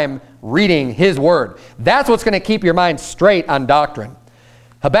time reading His Word. That's what's going to keep your mind straight on doctrine.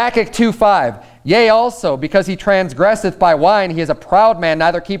 Habakkuk 2:5, yea, also, because he transgresseth by wine, he is a proud man,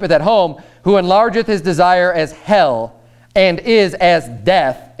 neither keepeth at home, who enlargeth his desire as hell, and is as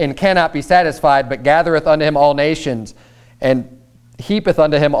death, and cannot be satisfied, but gathereth unto him all nations, and heapeth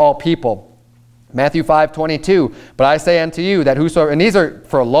unto him all people. Matthew 5:22, but I say unto you that whosoever, and these are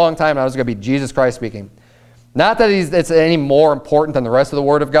for a long time now, this is going to be Jesus Christ speaking. Not that it's any more important than the rest of the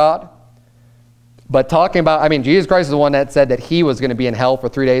Word of God, but talking about, Jesus Christ is the one that said that he was going to be in hell for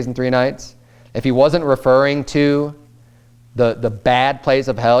 3 days and 3 nights. If he wasn't referring to the bad place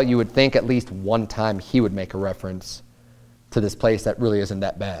of hell, you would think at least one time he would make a reference to this place that really isn't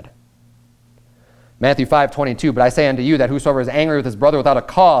that bad. Matthew 5:22, but I say unto you that whosoever is angry with his brother without a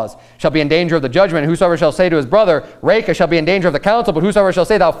cause shall be in danger of the judgment. And whosoever shall say to his brother, Raca, shall be in danger of the council. But whosoever shall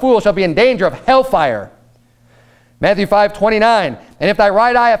say, thou fool, shall be in danger of hellfire. Matthew 5:29, and if thy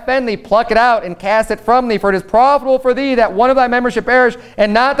right eye offend thee, pluck it out and cast it from thee. For it is profitable for thee that one of thy members should perish,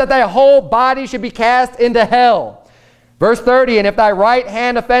 and not that thy whole body should be cast into hell. Verse 30, and if thy right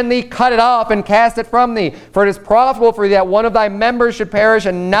hand offend thee, cut it off and cast it from thee. For it is profitable for thee that one of thy members should perish,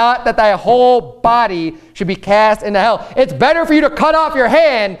 and not that thy whole body should be cast into hell. It's better for you to cut off your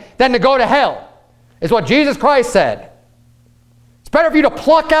hand than to go to hell, is what Jesus Christ said. It's better for you to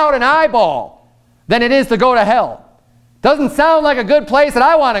pluck out an eyeball than it is to go to hell. Doesn't sound like a good place that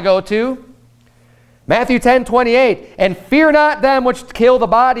I want to go to. Matthew 10:28, and fear not them which kill the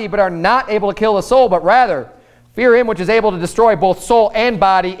body, but are not able to kill the soul, but rather fear him which is able to destroy both soul and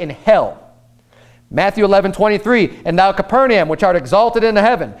body in hell. Matthew 11:23, and thou Capernaum, which art exalted into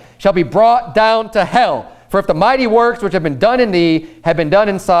heaven, shall be brought down to hell. For if the mighty works which have been done in thee had been done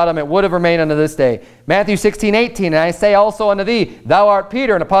in Sodom, it would have remained unto this day. Matthew 16:18, and I say also unto thee, thou art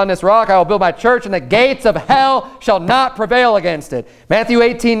Peter, and upon this rock I will build my church, and the gates of hell shall not prevail against it. Matthew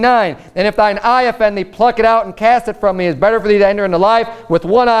 18:9, and if thine eye offend thee, pluck it out and cast it from thee. It is better for thee to enter into life with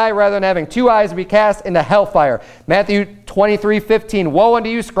one eye, rather than having two eyes to be cast into hellfire. Matthew 23:15, woe unto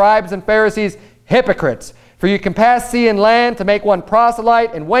you, scribes and Pharisees, hypocrites! For you can pass sea and land to make one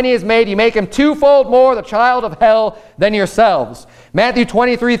proselyte, and when he is made, you make him twofold more the child of hell than yourselves. Matthew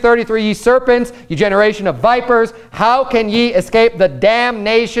 23:33, ye serpents, ye generation of vipers, how can ye escape the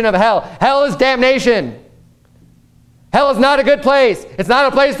damnation of hell? Hell is damnation. Hell is not a good place. It's not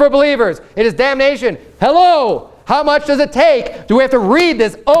a place for believers. It is damnation. Hello! How much does it take? Do we have to read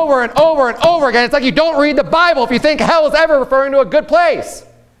this over and over and over again? It's like you don't read the Bible if you think hell is ever referring to a good place.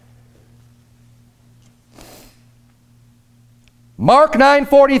 Mark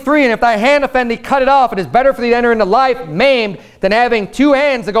 9:43, and if thy hand offend thee, cut it off. It is better for thee to enter into life maimed than having two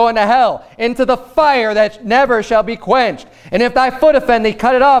hands to go into hell, into the fire that never shall be quenched. And if thy foot offend thee,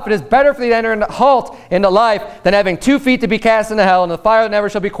 cut it off. It is better for thee to enter into into life than having 2 feet to be cast into hell, into the fire that never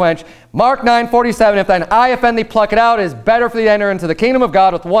shall be quenched. Mark 9:47, if thine eye offend thee, pluck it out. It is better for thee to enter into the kingdom of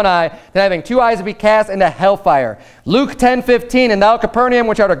God with one eye than having 2 eyes to be cast into hellfire. Luke 10:15, and thou Capernaum,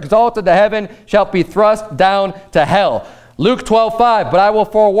 which art exalted to heaven, shalt be thrust down to hell. Luke 12:5, but I will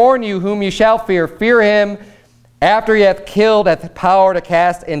forewarn you whom you shall fear. Fear him after he hath killed, hath power to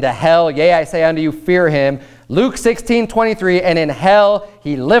cast into hell. Yea, I say unto you, fear him. Luke 16:23, and in hell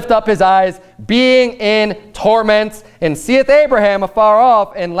he lift up his eyes, being in torments, and seeth Abraham afar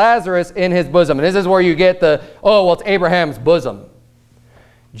off, and Lazarus in his bosom. And this is where you get the, oh, well, it's Abraham's bosom.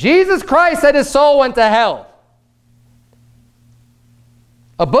 Jesus Christ said his soul went to hell.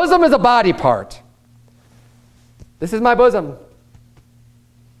 A bosom is a body part. This is my bosom.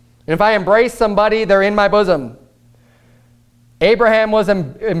 And if I embrace somebody, they're in my bosom. Abraham was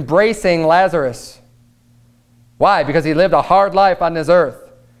embracing Lazarus. Why? Because he lived a hard life on this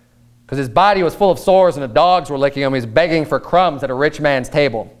earth. Because his body was full of sores and the dogs were licking him. He was begging for crumbs at a rich man's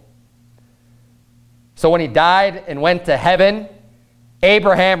table. So when he died and went to heaven,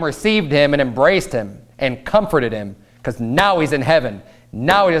 Abraham received him and embraced him and comforted him, because now he's in heaven.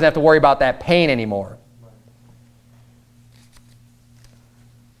 Now he doesn't have to worry about that pain anymore.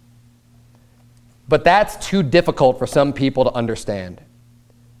 But that's too difficult for some people to understand.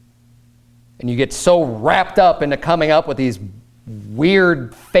 And you get so wrapped up into coming up with these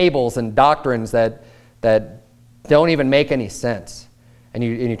weird fables and doctrines that don't even make any sense. And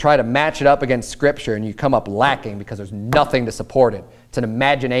you try to match it up against Scripture, and you come up lacking because there's nothing to support it. It's an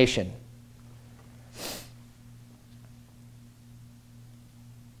imagination.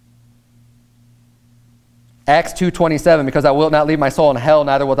 Acts 2:27, because thou wilt not leave my soul in hell,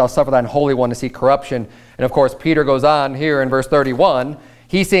 neither wilt thou suffer thine Holy One to see corruption. And of course, Peter goes on here in verse 31.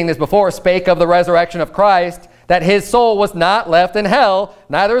 He, seeing this before, spake of the resurrection of Christ, that his soul was not left in hell,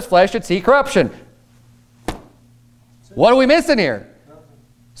 neither his flesh should see corruption. What are we missing here?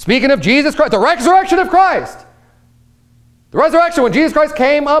 Speaking of Jesus Christ, the resurrection of Christ. The resurrection, when Jesus Christ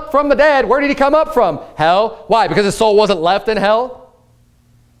came up from the dead, where did he come up from? Hell. Why? Because his soul wasn't left in hell?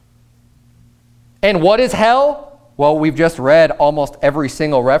 And what is hell? Well, we've just read almost every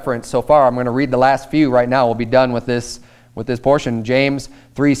single reference so far. I'm going to read the last few right now. We'll be done with this portion. James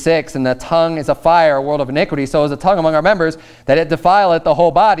 3:6, and the tongue is a fire, a world of iniquity. So is the tongue among our members, that it defileth the whole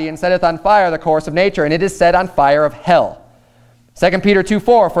body, and setteth on fire the course of nature, and it is set on fire of hell. 2 Peter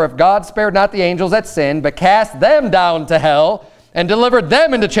 2:4, for if God spared not the angels that sinned, but cast them down to hell, and delivered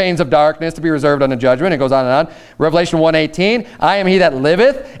them into chains of darkness to be reserved unto judgment. It goes on and on. Revelation 1:18, I am he that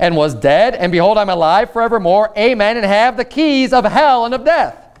liveth and was dead, and behold, I'm alive forevermore. Amen. And have the keys of hell and of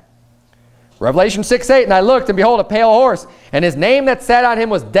death. Revelation 6:8, and I looked, and behold, a pale horse, and his name that sat on him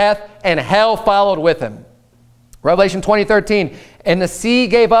was Death, and hell followed with him. Revelation 20:13, and the sea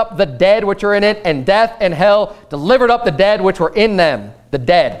gave up the dead which are in it, and death and hell delivered up the dead which were in them. The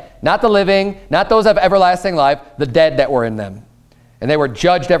dead, not the living, not those that have everlasting life, the dead that were in them. And they were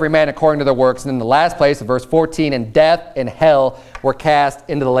judged every man according to their works. And in the last place, in verse 14, and death and hell were cast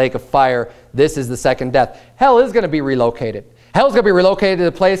into the lake of fire. This is the second death. Hell is going to be relocated. Hell is going to be relocated to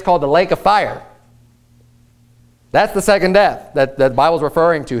a place called the lake of fire. That's the second death that the Bible's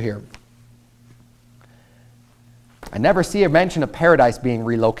referring to here. I never see a mention of paradise being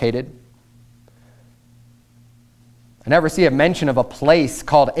relocated. I never see a mention of a place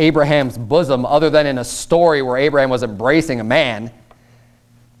called Abraham's bosom other than in a story where Abraham was embracing a man.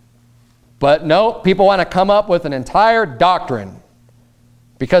 But no, people want to come up with an entire doctrine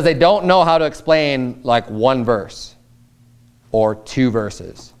because they don't know how to explain like one verse or two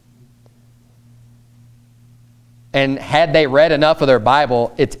verses. And had they read enough of their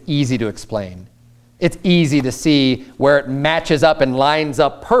Bible, it's easy to explain. It's easy to see where it matches up and lines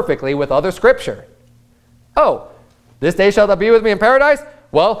up perfectly with other scripture. Oh, this day shalt thou be with me in paradise?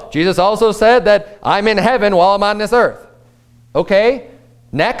 Well, Jesus also said that I'm in heaven while I'm on this earth. Okay,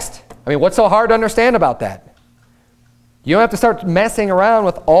 next. I mean, what's so hard to understand about that? You don't have to start messing around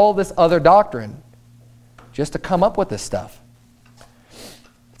with all this other doctrine just to come up with this stuff.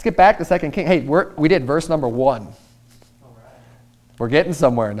 Let's get back to 2 Kings. Hey, we did verse number 1. We're getting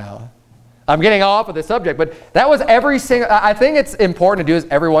somewhere now. I'm getting off of the subject, but that was every single... I think it's important to do this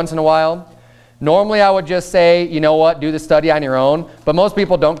every once in a while. Normally, I would just say, you know what, do the study on your own. But most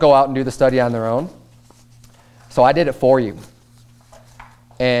people don't go out and do the study on their own. So I did it for you.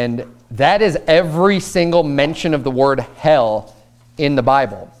 And that is every single mention of the word hell in the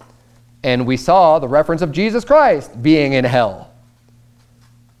Bible. And we saw the reference of Jesus Christ being in hell.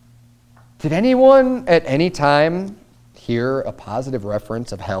 Did anyone at any time hear a positive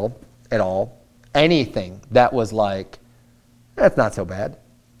reference of hell at all? Anything that was like, that's not so bad.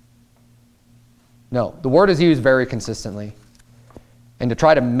 No, the word is used very consistently. And to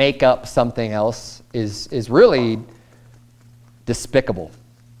try to make up something else is really despicable.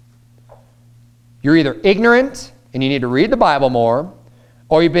 You're either ignorant and you need to read the Bible more,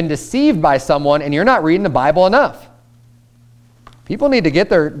 or you've been deceived by someone and you're not reading the Bible enough. People need to get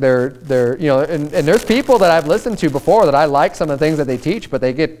their you know, and there's people that I've listened to before that I like some of the things that they teach, but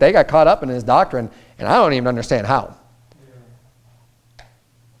they got caught up in this doctrine, and I don't even understand how.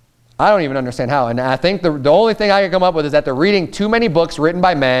 I don't even understand how. And I think the only thing I can come up with is that they're reading too many books written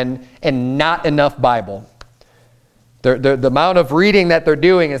by men and not enough Bible. The amount of reading that they're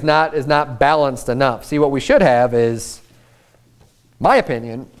doing is not balanced enough. See, what we should have is, my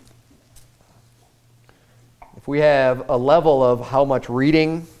opinion, if we have a level of how much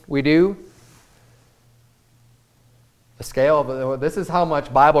reading we do, a scale of, this is how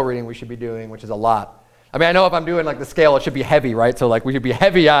much Bible reading we should be doing, which is a lot. I mean, I know if I'm doing like the scale, it should be heavy, right? So like we should be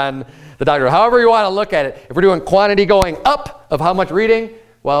heavy on the doctrine. However you want to look at it. If we're doing quantity going up of how much reading,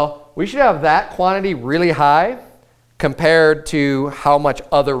 well, we should have that quantity really high compared to how much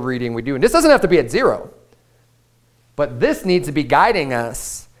other reading we do. And this doesn't have to be at 0. But this needs to be guiding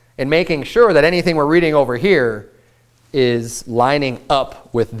us and making sure that anything we're reading over here is lining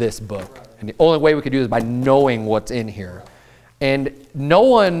up with this book. And the only way we could do this is by knowing what's in here. And no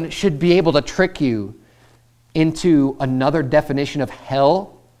one should be able to trick you into another definition of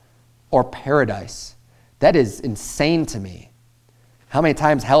hell or paradise. That is insane to me. How many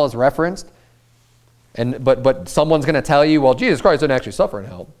times hell is referenced? But someone's going to tell you, well, Jesus Christ didn't actually suffer in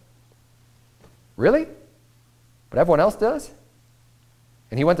hell. Really? But everyone else does?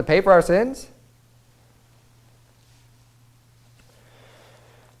 And he went to pay for our sins?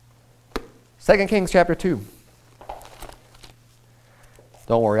 2 Kings chapter 2.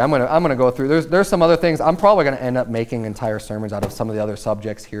 Don't worry, I'm gonna go through. There's some other things. I'm probably going to end up making entire sermons out of some of the other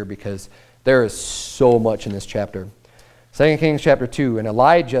subjects here because there is so much in this chapter. 2 Kings chapter 2. And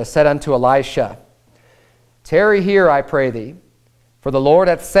Elijah said unto Elisha, Tarry here, I pray thee, for the Lord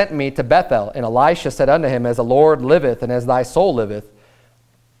hath sent me to Bethel. And Elisha said unto him, As the Lord liveth, and as thy soul liveth,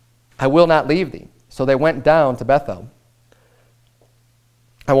 I will not leave thee. So they went down to Bethel.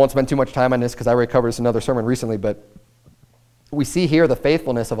 I won't spend too much time on this because I already covered this in another sermon recently, but we see here the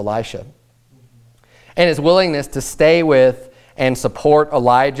faithfulness of Elisha and his willingness to stay with and support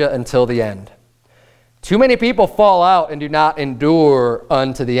Elijah until the end. Too many people fall out and do not endure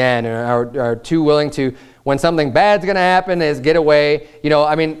unto the end and are too willing to, when something bad's going to happen, is get away. You know,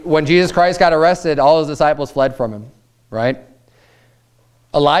 I mean, when Jesus Christ got arrested, all his disciples fled from him, right?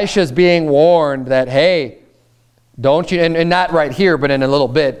 Elisha's being warned that, hey, don't you, and not right here, but in a little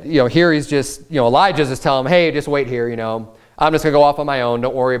bit, here he's just, Elijah's just telling him, hey, just wait here, I'm just going to go off on my own.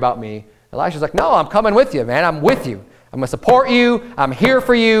 Don't worry about me. Elisha's like, no, I'm coming with you, man. I'm with you. I'm going to support you. I'm here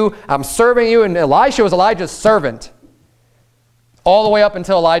for you. I'm serving you. And Elisha was Elijah's servant all the way up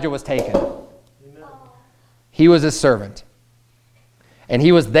until Elijah was taken. Amen. He was his servant. And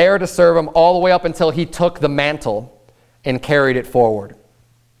he was there to serve him all the way up until he took the mantle and carried it forward.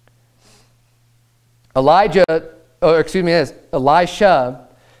 Elisha, look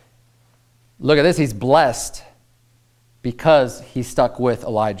at this, he's blessed because he stuck with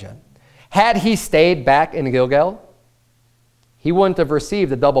Elijah. Had he stayed back in Gilgal, he wouldn't have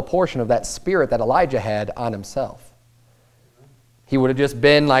received the double portion of that spirit that Elijah had on himself. He would have just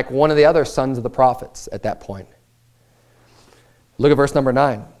been like one of the other sons of the prophets at that point. Look at verse number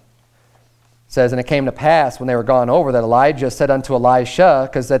 9. It says, and it came to pass when they were gone over that Elijah said unto Elisha,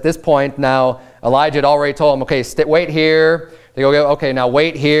 because at this point now Elijah had already told him, okay, wait here. They go, okay, now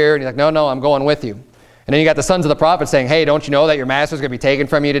wait here. And he's like, no, I'm going with you. And then you got the sons of the prophet saying, hey, don't you know that your master's going to be taken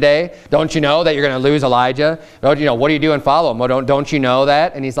from you today? Don't you know that you're going to lose Elijah? Don't you know, what are you doing? Follow him. Well, don't you know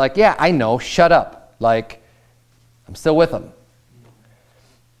that? And he's like, yeah, I know. Shut up. Like, I'm still with him.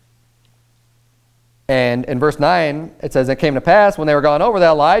 And in verse 9, it says, it came to pass when they were gone over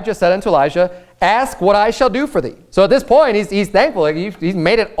that Elijah said unto Elisha, ask what I shall do for thee. So at this point, he's thankful. He's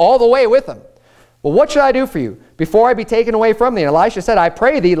made it all the way with him. Well, what should I do for you before I be taken away from thee? And Elisha said, I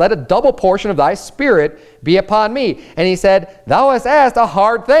pray thee, let a double portion of thy spirit be upon me. And he said, thou hast asked a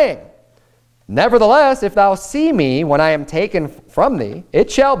hard thing. Nevertheless, if thou see me when I am taken from thee, it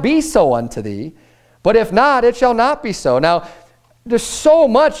shall be so unto thee. But if not, it shall not be so. Now, there's so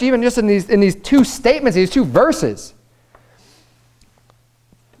much even just in these two statements, these two verses.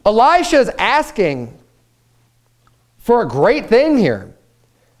 Elisha is asking for a great thing here.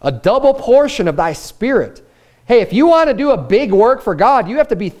 A double portion of thy spirit. Hey, if you want to do a big work for God, you have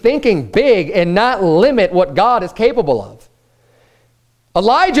to be thinking big and not limit what God is capable of.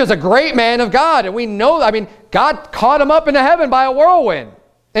 Elijah is a great man of God, and we know, God caught him up into heaven by a whirlwind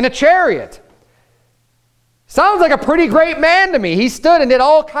in a chariot. Sounds like a pretty great man to me. He stood and did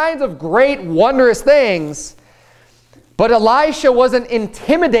all kinds of great, wondrous things. But Elisha wasn't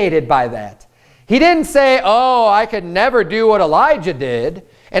intimidated by that. He didn't say, oh, I could never do what Elijah did,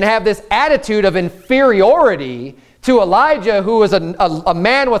 and have this attitude of inferiority to Elijah, who was a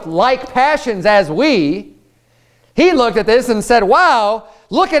man with like passions as we. He looked at this and said, wow,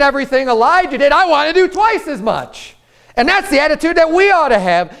 look at everything Elijah did. I want to do twice as much. And that's the attitude that we ought to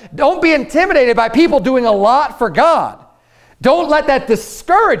have. Don't be intimidated by people doing a lot for God. Don't let that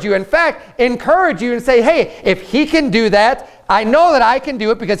discourage you. In fact, encourage you and say, hey, if he can do that, I know that I can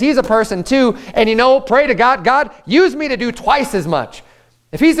do it because he's a person too. And pray to God, God, use me to do twice as much.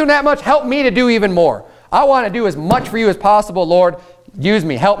 If he's doing that much, help me to do even more. I want to do as much for you as possible, Lord. Use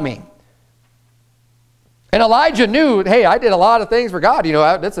me. Help me. And Elijah knew, hey, I did a lot of things for God. You're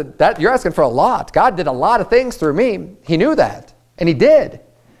asking for a lot. God did a lot of things through me. He knew that. And he did.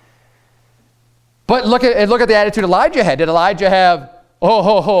 But look at the attitude Elijah had. Did Elijah have,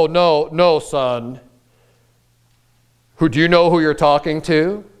 no, son. Do you know who you're talking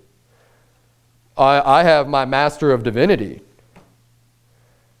to? I have my master of divinity.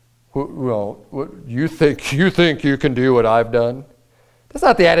 Well, you think you can do what I've done? That's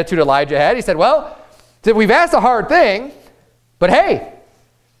not the attitude Elijah had. He said, well, we've asked a hard thing, but hey,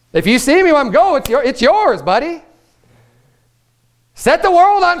 if you see me when I'm going, it's yours, buddy. Set the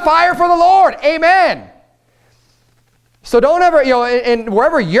world on fire for the Lord. Amen. So don't ever, and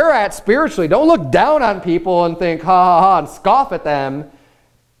wherever you're at spiritually, don't look down on people and think, ha, and scoff at them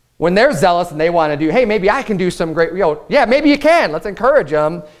when they're zealous and they want to do, hey, maybe I can do some great, yeah, maybe you can. Let's encourage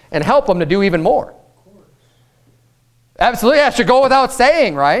them and help them to do even more. Absolutely, that should go without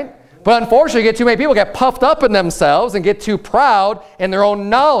saying, right? But unfortunately, too many people get puffed up in themselves and get too proud in their own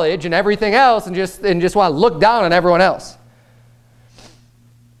knowledge and everything else and just want to look down on everyone else.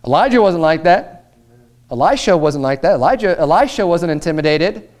 Elijah wasn't like that. Elisha wasn't like that. Elisha wasn't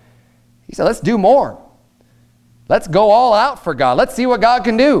intimidated. He said, let's do more. Let's go all out for God. Let's see what God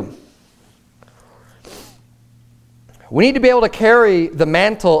can do. We need to be able to carry the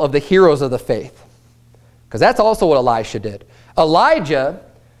mantle of the heroes of the faith, because that's also what Elisha did. Elijah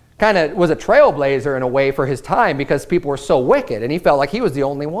kind of was a trailblazer in a way for his time because people were so wicked, and he felt like he was the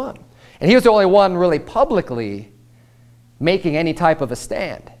only one. And he was the only one really publicly making any type of a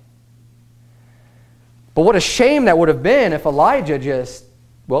stand. But what a shame that would have been if Elijah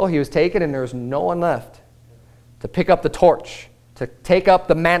he was taken and there was no one left to pick up the torch, to take up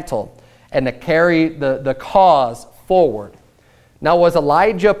the mantle, and to carry the cause forward. Now, was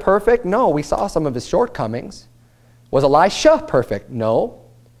Elijah perfect? No, we saw some of his shortcomings. Was Elisha perfect? No.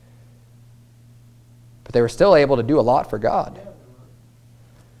 But they were still able to do a lot for God.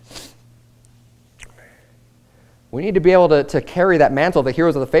 We need to be able to carry that mantle of the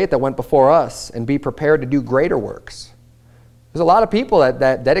heroes of the faith that went before us and be prepared to do greater works. There's a lot of people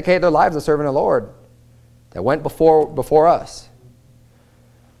that dedicate their lives to serving the Lord that went before us.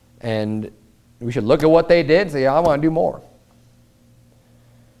 And we should look at what they did and say, I want to do more.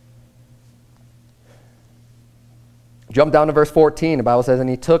 Jump down to verse 14. The Bible says, and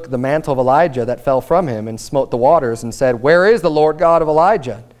he took the mantle of Elijah that fell from him and smote the waters and said, where is the Lord God of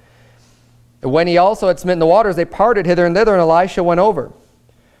Elijah? And when he also had smitten the waters, they parted hither and thither, and Elisha went over.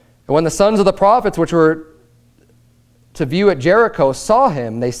 And when the sons of the prophets, which were to view at Jericho, saw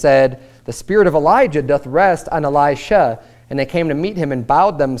him, they said, the spirit of Elijah doth rest on Elisha. And they came to meet him and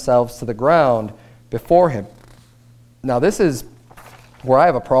bowed themselves to the ground before him. Now this is where I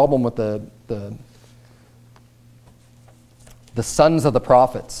have a problem with the sons of the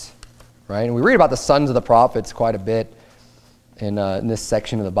prophets, right? And we read about the sons of the prophets quite a bit in this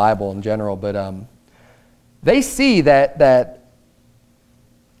section of the Bible in general, but they see that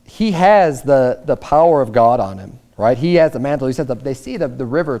he has the power of God on him, right? He has the mantle. He says they see the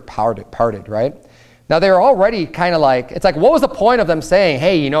river parted, right? Now they're already kind of like, it's like, what was the point of them saying,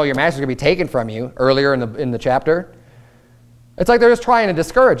 hey, you know, your master's going to be taken from you earlier in the chapter? It's like they're just trying to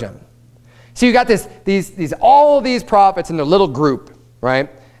discourage him. So you got all these prophets in their little group, right?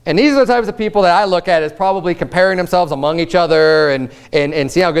 And these are the types of people that I look at as probably comparing themselves among each other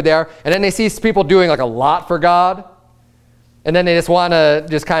and see how good they are. And then they see people doing like a lot for God. And then they just want to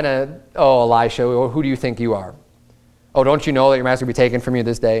just kind of, oh, Elisha, who do you think you are? Oh, don't you know that your master will be taken from you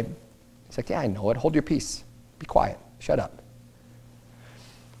this day? He's like, yeah, I know it. Hold your peace. Be quiet. Shut up.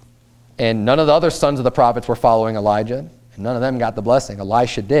 And none of the other sons of the prophets were following Elijah. And none of them got the blessing.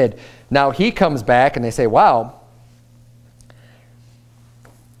 Elisha did. Now he comes back and they say, wow.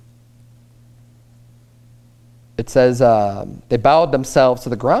 It says they bowed themselves to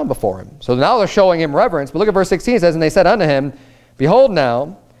the ground before him. So now they're showing him reverence. But look at verse 16. It says, and they said unto him, behold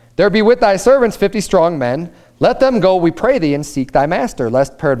now, there be with thy servants 50 strong men. Let them go, we pray thee, and seek thy master,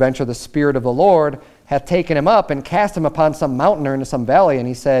 lest peradventure the Spirit of the Lord hath taken him up and cast him upon some mountain or into some valley. And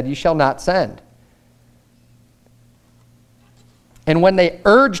he said, ye shall not send. And when they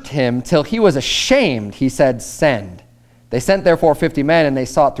urged him till he was ashamed, he said, send. They sent therefore 50 men, and they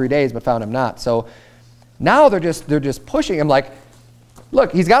sought 3 days, but found him not. So now they're just pushing him like,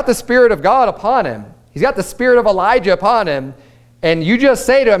 look, he's got the Spirit of God upon him. He's got the Spirit of Elijah upon him. And you just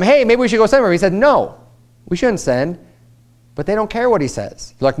say to him, hey, maybe we should go send him. He said, no, we shouldn't send. But they don't care what he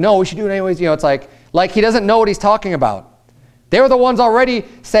says. They're like, no, we should do it anyways. You know, it's like he doesn't know what he's talking about. They were the ones already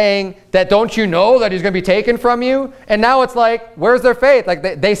saying that, don't you know that he's going to be taken from you? And now it's like, where's their faith? Like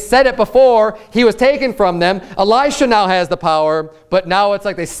they said it before, he was taken from them. Elisha now has the power, but now it's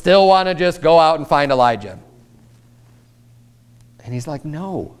like they still want to just go out and find Elijah. And he's like,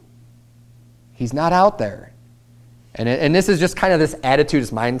 no, he's not out there. And this is just kind of this attitude,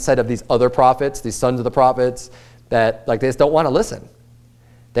 this mindset of these other prophets, these sons of the prophets, that like they just don't want to listen.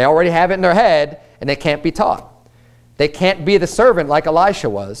 They already have it in their head, and they can't be taught. They can't be the servant like Elisha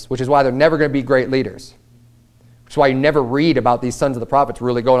was, which is why they're never going to be great leaders. Which is why you never read about these sons of the prophets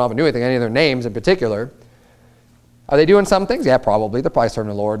really going off and doing anything, any of their names in particular. Are they doing some things? Yeah, probably. They're probably serving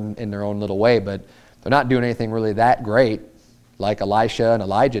the Lord in their own little way, but they're not doing anything really that great like Elisha and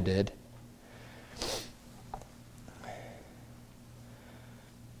Elijah did.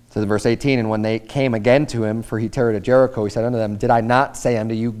 It says in verse 18, and when they came again to him, for he tarried at Jericho, he said unto them, did I not say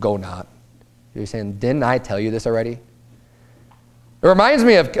unto you, go not? He's saying, didn't I tell you this already? It reminds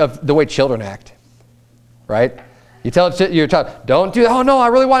me of the way children act, right? You tell your child, don't do that. Oh, no, I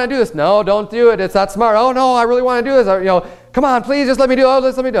really want to do this. No, don't do it. It's not smart. Oh, no, I really want to do this. Or, you know, come on, please just let me do it. Oh,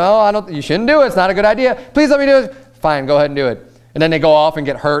 let me do it. Oh, you shouldn't do it. It's not a good idea. Please let me do it. Fine, go ahead and do it. And then they go off and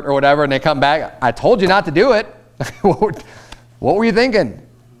get hurt or whatever, and they come back. I told you not to do it. What were you thinking?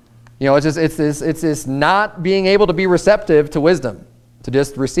 You know, it's this not being able to be receptive to wisdom, to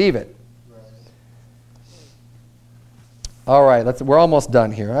just receive it. All right, we're almost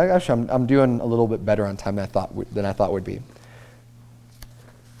done here. Actually, I'm doing a little bit better on time than I thought would be.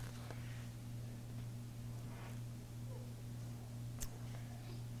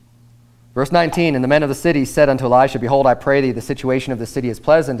 Verse 19, and the men of the city said unto Elisha, behold, I pray thee, the situation of the city is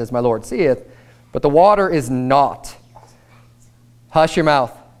pleasant, as my Lord seeth, but the water is not. Hush your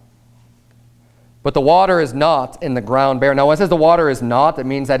mouth. But the water is not in the ground bare. Now, when it says the water is not, it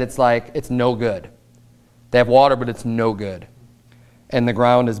means that it's like it's no good. They have water, but it's no good. And the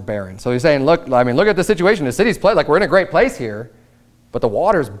ground is barren. So he's saying, look at the situation. The city's like we're in a great place here, but the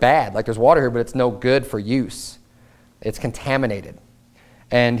water's bad. Like there's water here, but it's no good for use. It's contaminated.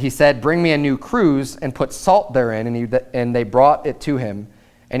 And he said, bring me a new cruse and put salt therein. And they brought it to him.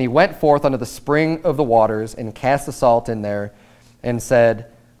 And he went forth unto the spring of the waters and cast the salt in there and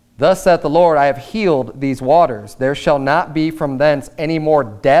said, thus saith the Lord, I have healed these waters. There shall not be from thence any more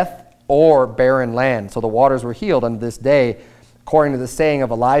death or barren land. So the waters were healed unto this day, according to the saying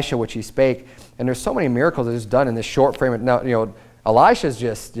of Elisha, which he spake. And there's so many miracles that is done in this short frame of, now, Elisha's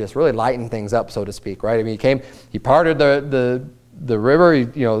just really lighting things up, so to speak, right? I mean, he parted the river,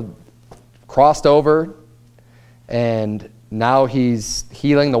 he, crossed over, and now he's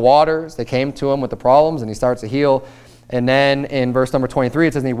healing the waters. They came to him with the problems, and he starts to heal. And then in verse number 23,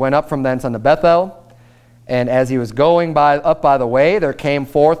 it says, and he went up from thence unto Bethel. And as he was going up by the way, there came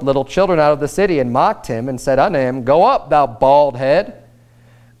forth little children out of the city, and mocked him, and said unto him, go up, thou bald head.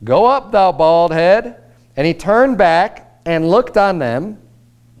 Go up, thou bald head. And he turned back and looked on them,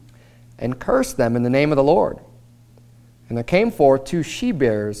 and cursed them in the name of the Lord. And there came forth 2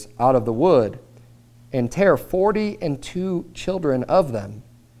 she-bears out of the wood, and tare 42 children of them.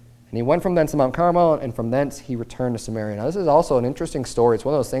 And he went from thence to Mount Carmel, and from thence he returned to Samaria. Now this is also an interesting story. It's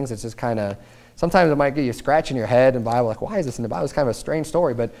one of those things that's just kind of, sometimes it might get you scratching your head in the Bible, like, why is this in the Bible? It's kind of a strange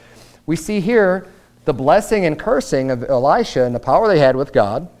story. But we see here the blessing and cursing of Elisha and the power they had with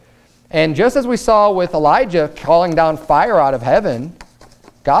God. And just as we saw with Elijah calling down fire out of heaven,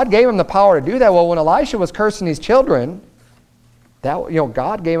 God gave him the power to do that. Well, when Elisha was cursing these children,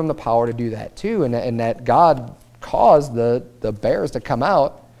 God gave him the power to do that too, and that God caused the bears to come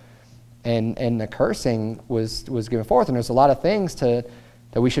out, and the cursing was given forth. And there's a lot of things that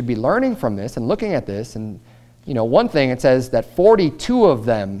we should be learning from this and looking at this. And one thing, it says that 42 of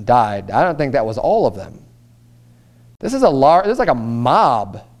them died. I don't think that was all of them. This is like a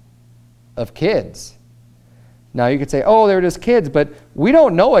mob of kids. Now you could say, oh, they were just kids, but we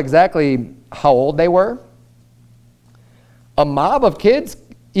don't know exactly how old they were. A mob of kids,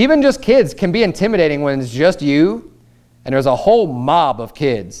 even just kids, can be intimidating when it's just you and there's a whole mob of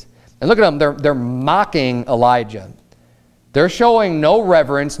kids. And look at them, they're mocking Elijah. They're showing no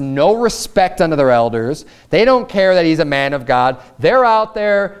reverence, no respect unto their elders. They don't care that he's a man of God. They're out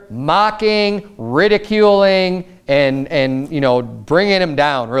there mocking, ridiculing, and bringing him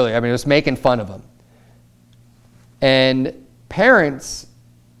down, really. I mean, just making fun of him. And parents,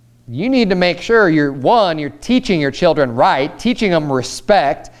 you need to make sure you're teaching your children right, teaching them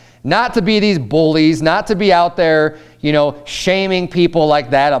respect, not to be these bullies, not to be out there, shaming people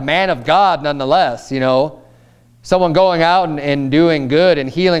like that. A man of God, nonetheless, Someone going out and doing good and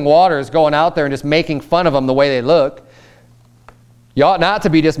healing waters, going out there and just making fun of them the way they look. You ought not to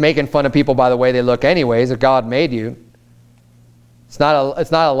be just making fun of people by the way they look anyways, if God made you. It's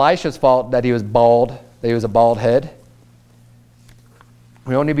not Elisha's fault that he was bald, that he was a bald head.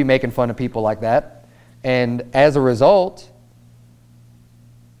 We don't need to be making fun of people like that. And as a result,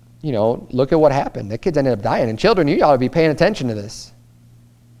 look at what happened. The kids ended up dying. And children, you ought to be paying attention to this.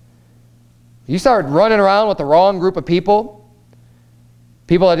 You start running around with the wrong group of people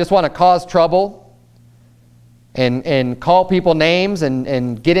that just want to cause trouble and call people names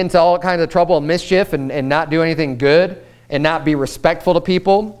and get into all kinds of trouble and mischief and not do anything good and not be respectful to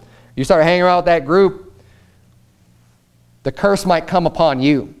people. You start hanging around with that group, the curse might come upon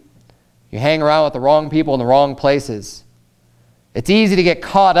you. You hang around with the wrong people in the wrong places. It's easy to get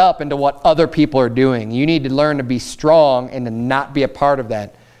caught up into what other people are doing. You need to learn to be strong and to not be a part of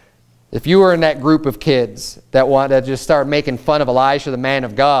that. If you were in that group of kids that want to just start making fun of Elisha, the man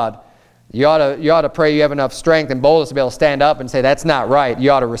of God, you ought to pray you have enough strength and boldness to be able to stand up and say, that's not right.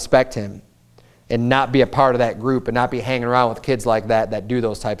 You ought to respect him and not be a part of that group and not be hanging around with kids like that do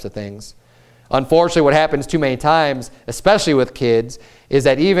those types of things. Unfortunately, what happens too many times, especially with kids, is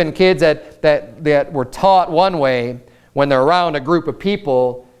that even kids that were taught one way, when they're around a group of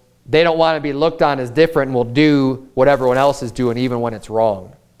people, they don't want to be looked on as different and will do what everyone else is doing, even when it's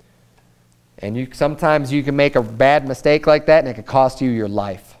wrong. And sometimes you can make a bad mistake like that, and it could cost you your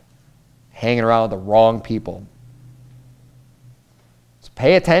life, hanging around with the wrong people. So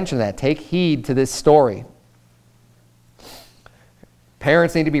pay attention to that. Take heed to this story.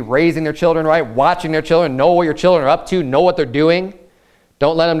 Parents need to be raising their children right, watching their children, know what your children are up to, know what they're doing.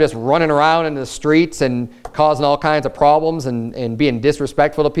 Don't let them just running around in the streets and causing all kinds of problems and being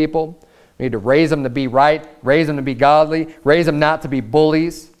disrespectful to people. We need to raise them to be right, raise them to be godly, raise them not to be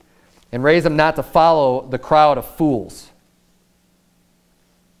bullies, and raise them not to follow the crowd of fools,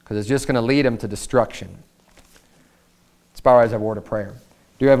 because it's just going to lead them to destruction. Let's bow our eyes, have a word of prayer.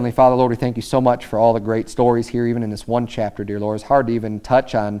 Dear Heavenly Father, Lord, we thank you so much for all the great stories here, even in this one chapter, dear Lord. It's hard to even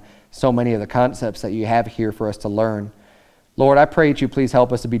touch on so many of the concepts that you have here for us to learn. Lord, I pray that you please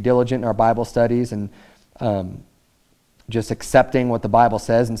help us to be diligent in our Bible studies and just accepting what the Bible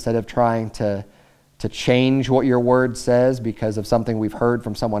says instead of trying to change what your word says because of something we've heard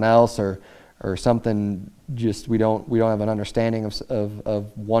from someone else or something just we don't have an understanding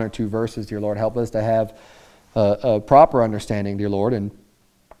of one or two verses, dear Lord. Help us to have a proper understanding, dear Lord. And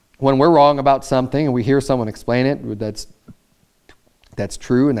when we're wrong about something and we hear someone explain it, that's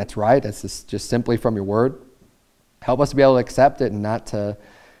true and that's right, that's just simply from your word. Help us to be able to accept it and not to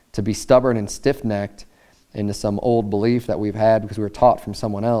be stubborn and stiff-necked into some old belief that we've had because we were taught from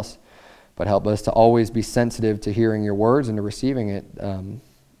someone else. But help us to always be sensitive to hearing your words and to receiving it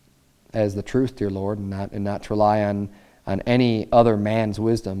as the truth, dear Lord, and not to rely on any other man's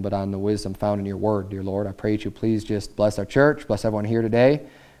wisdom, but on the wisdom found in your word, dear Lord. I pray that you please just bless our church, bless everyone here today,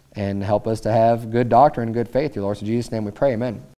 and help us to have good doctrine and good faith, dear Lord. So in Jesus' name we pray, amen.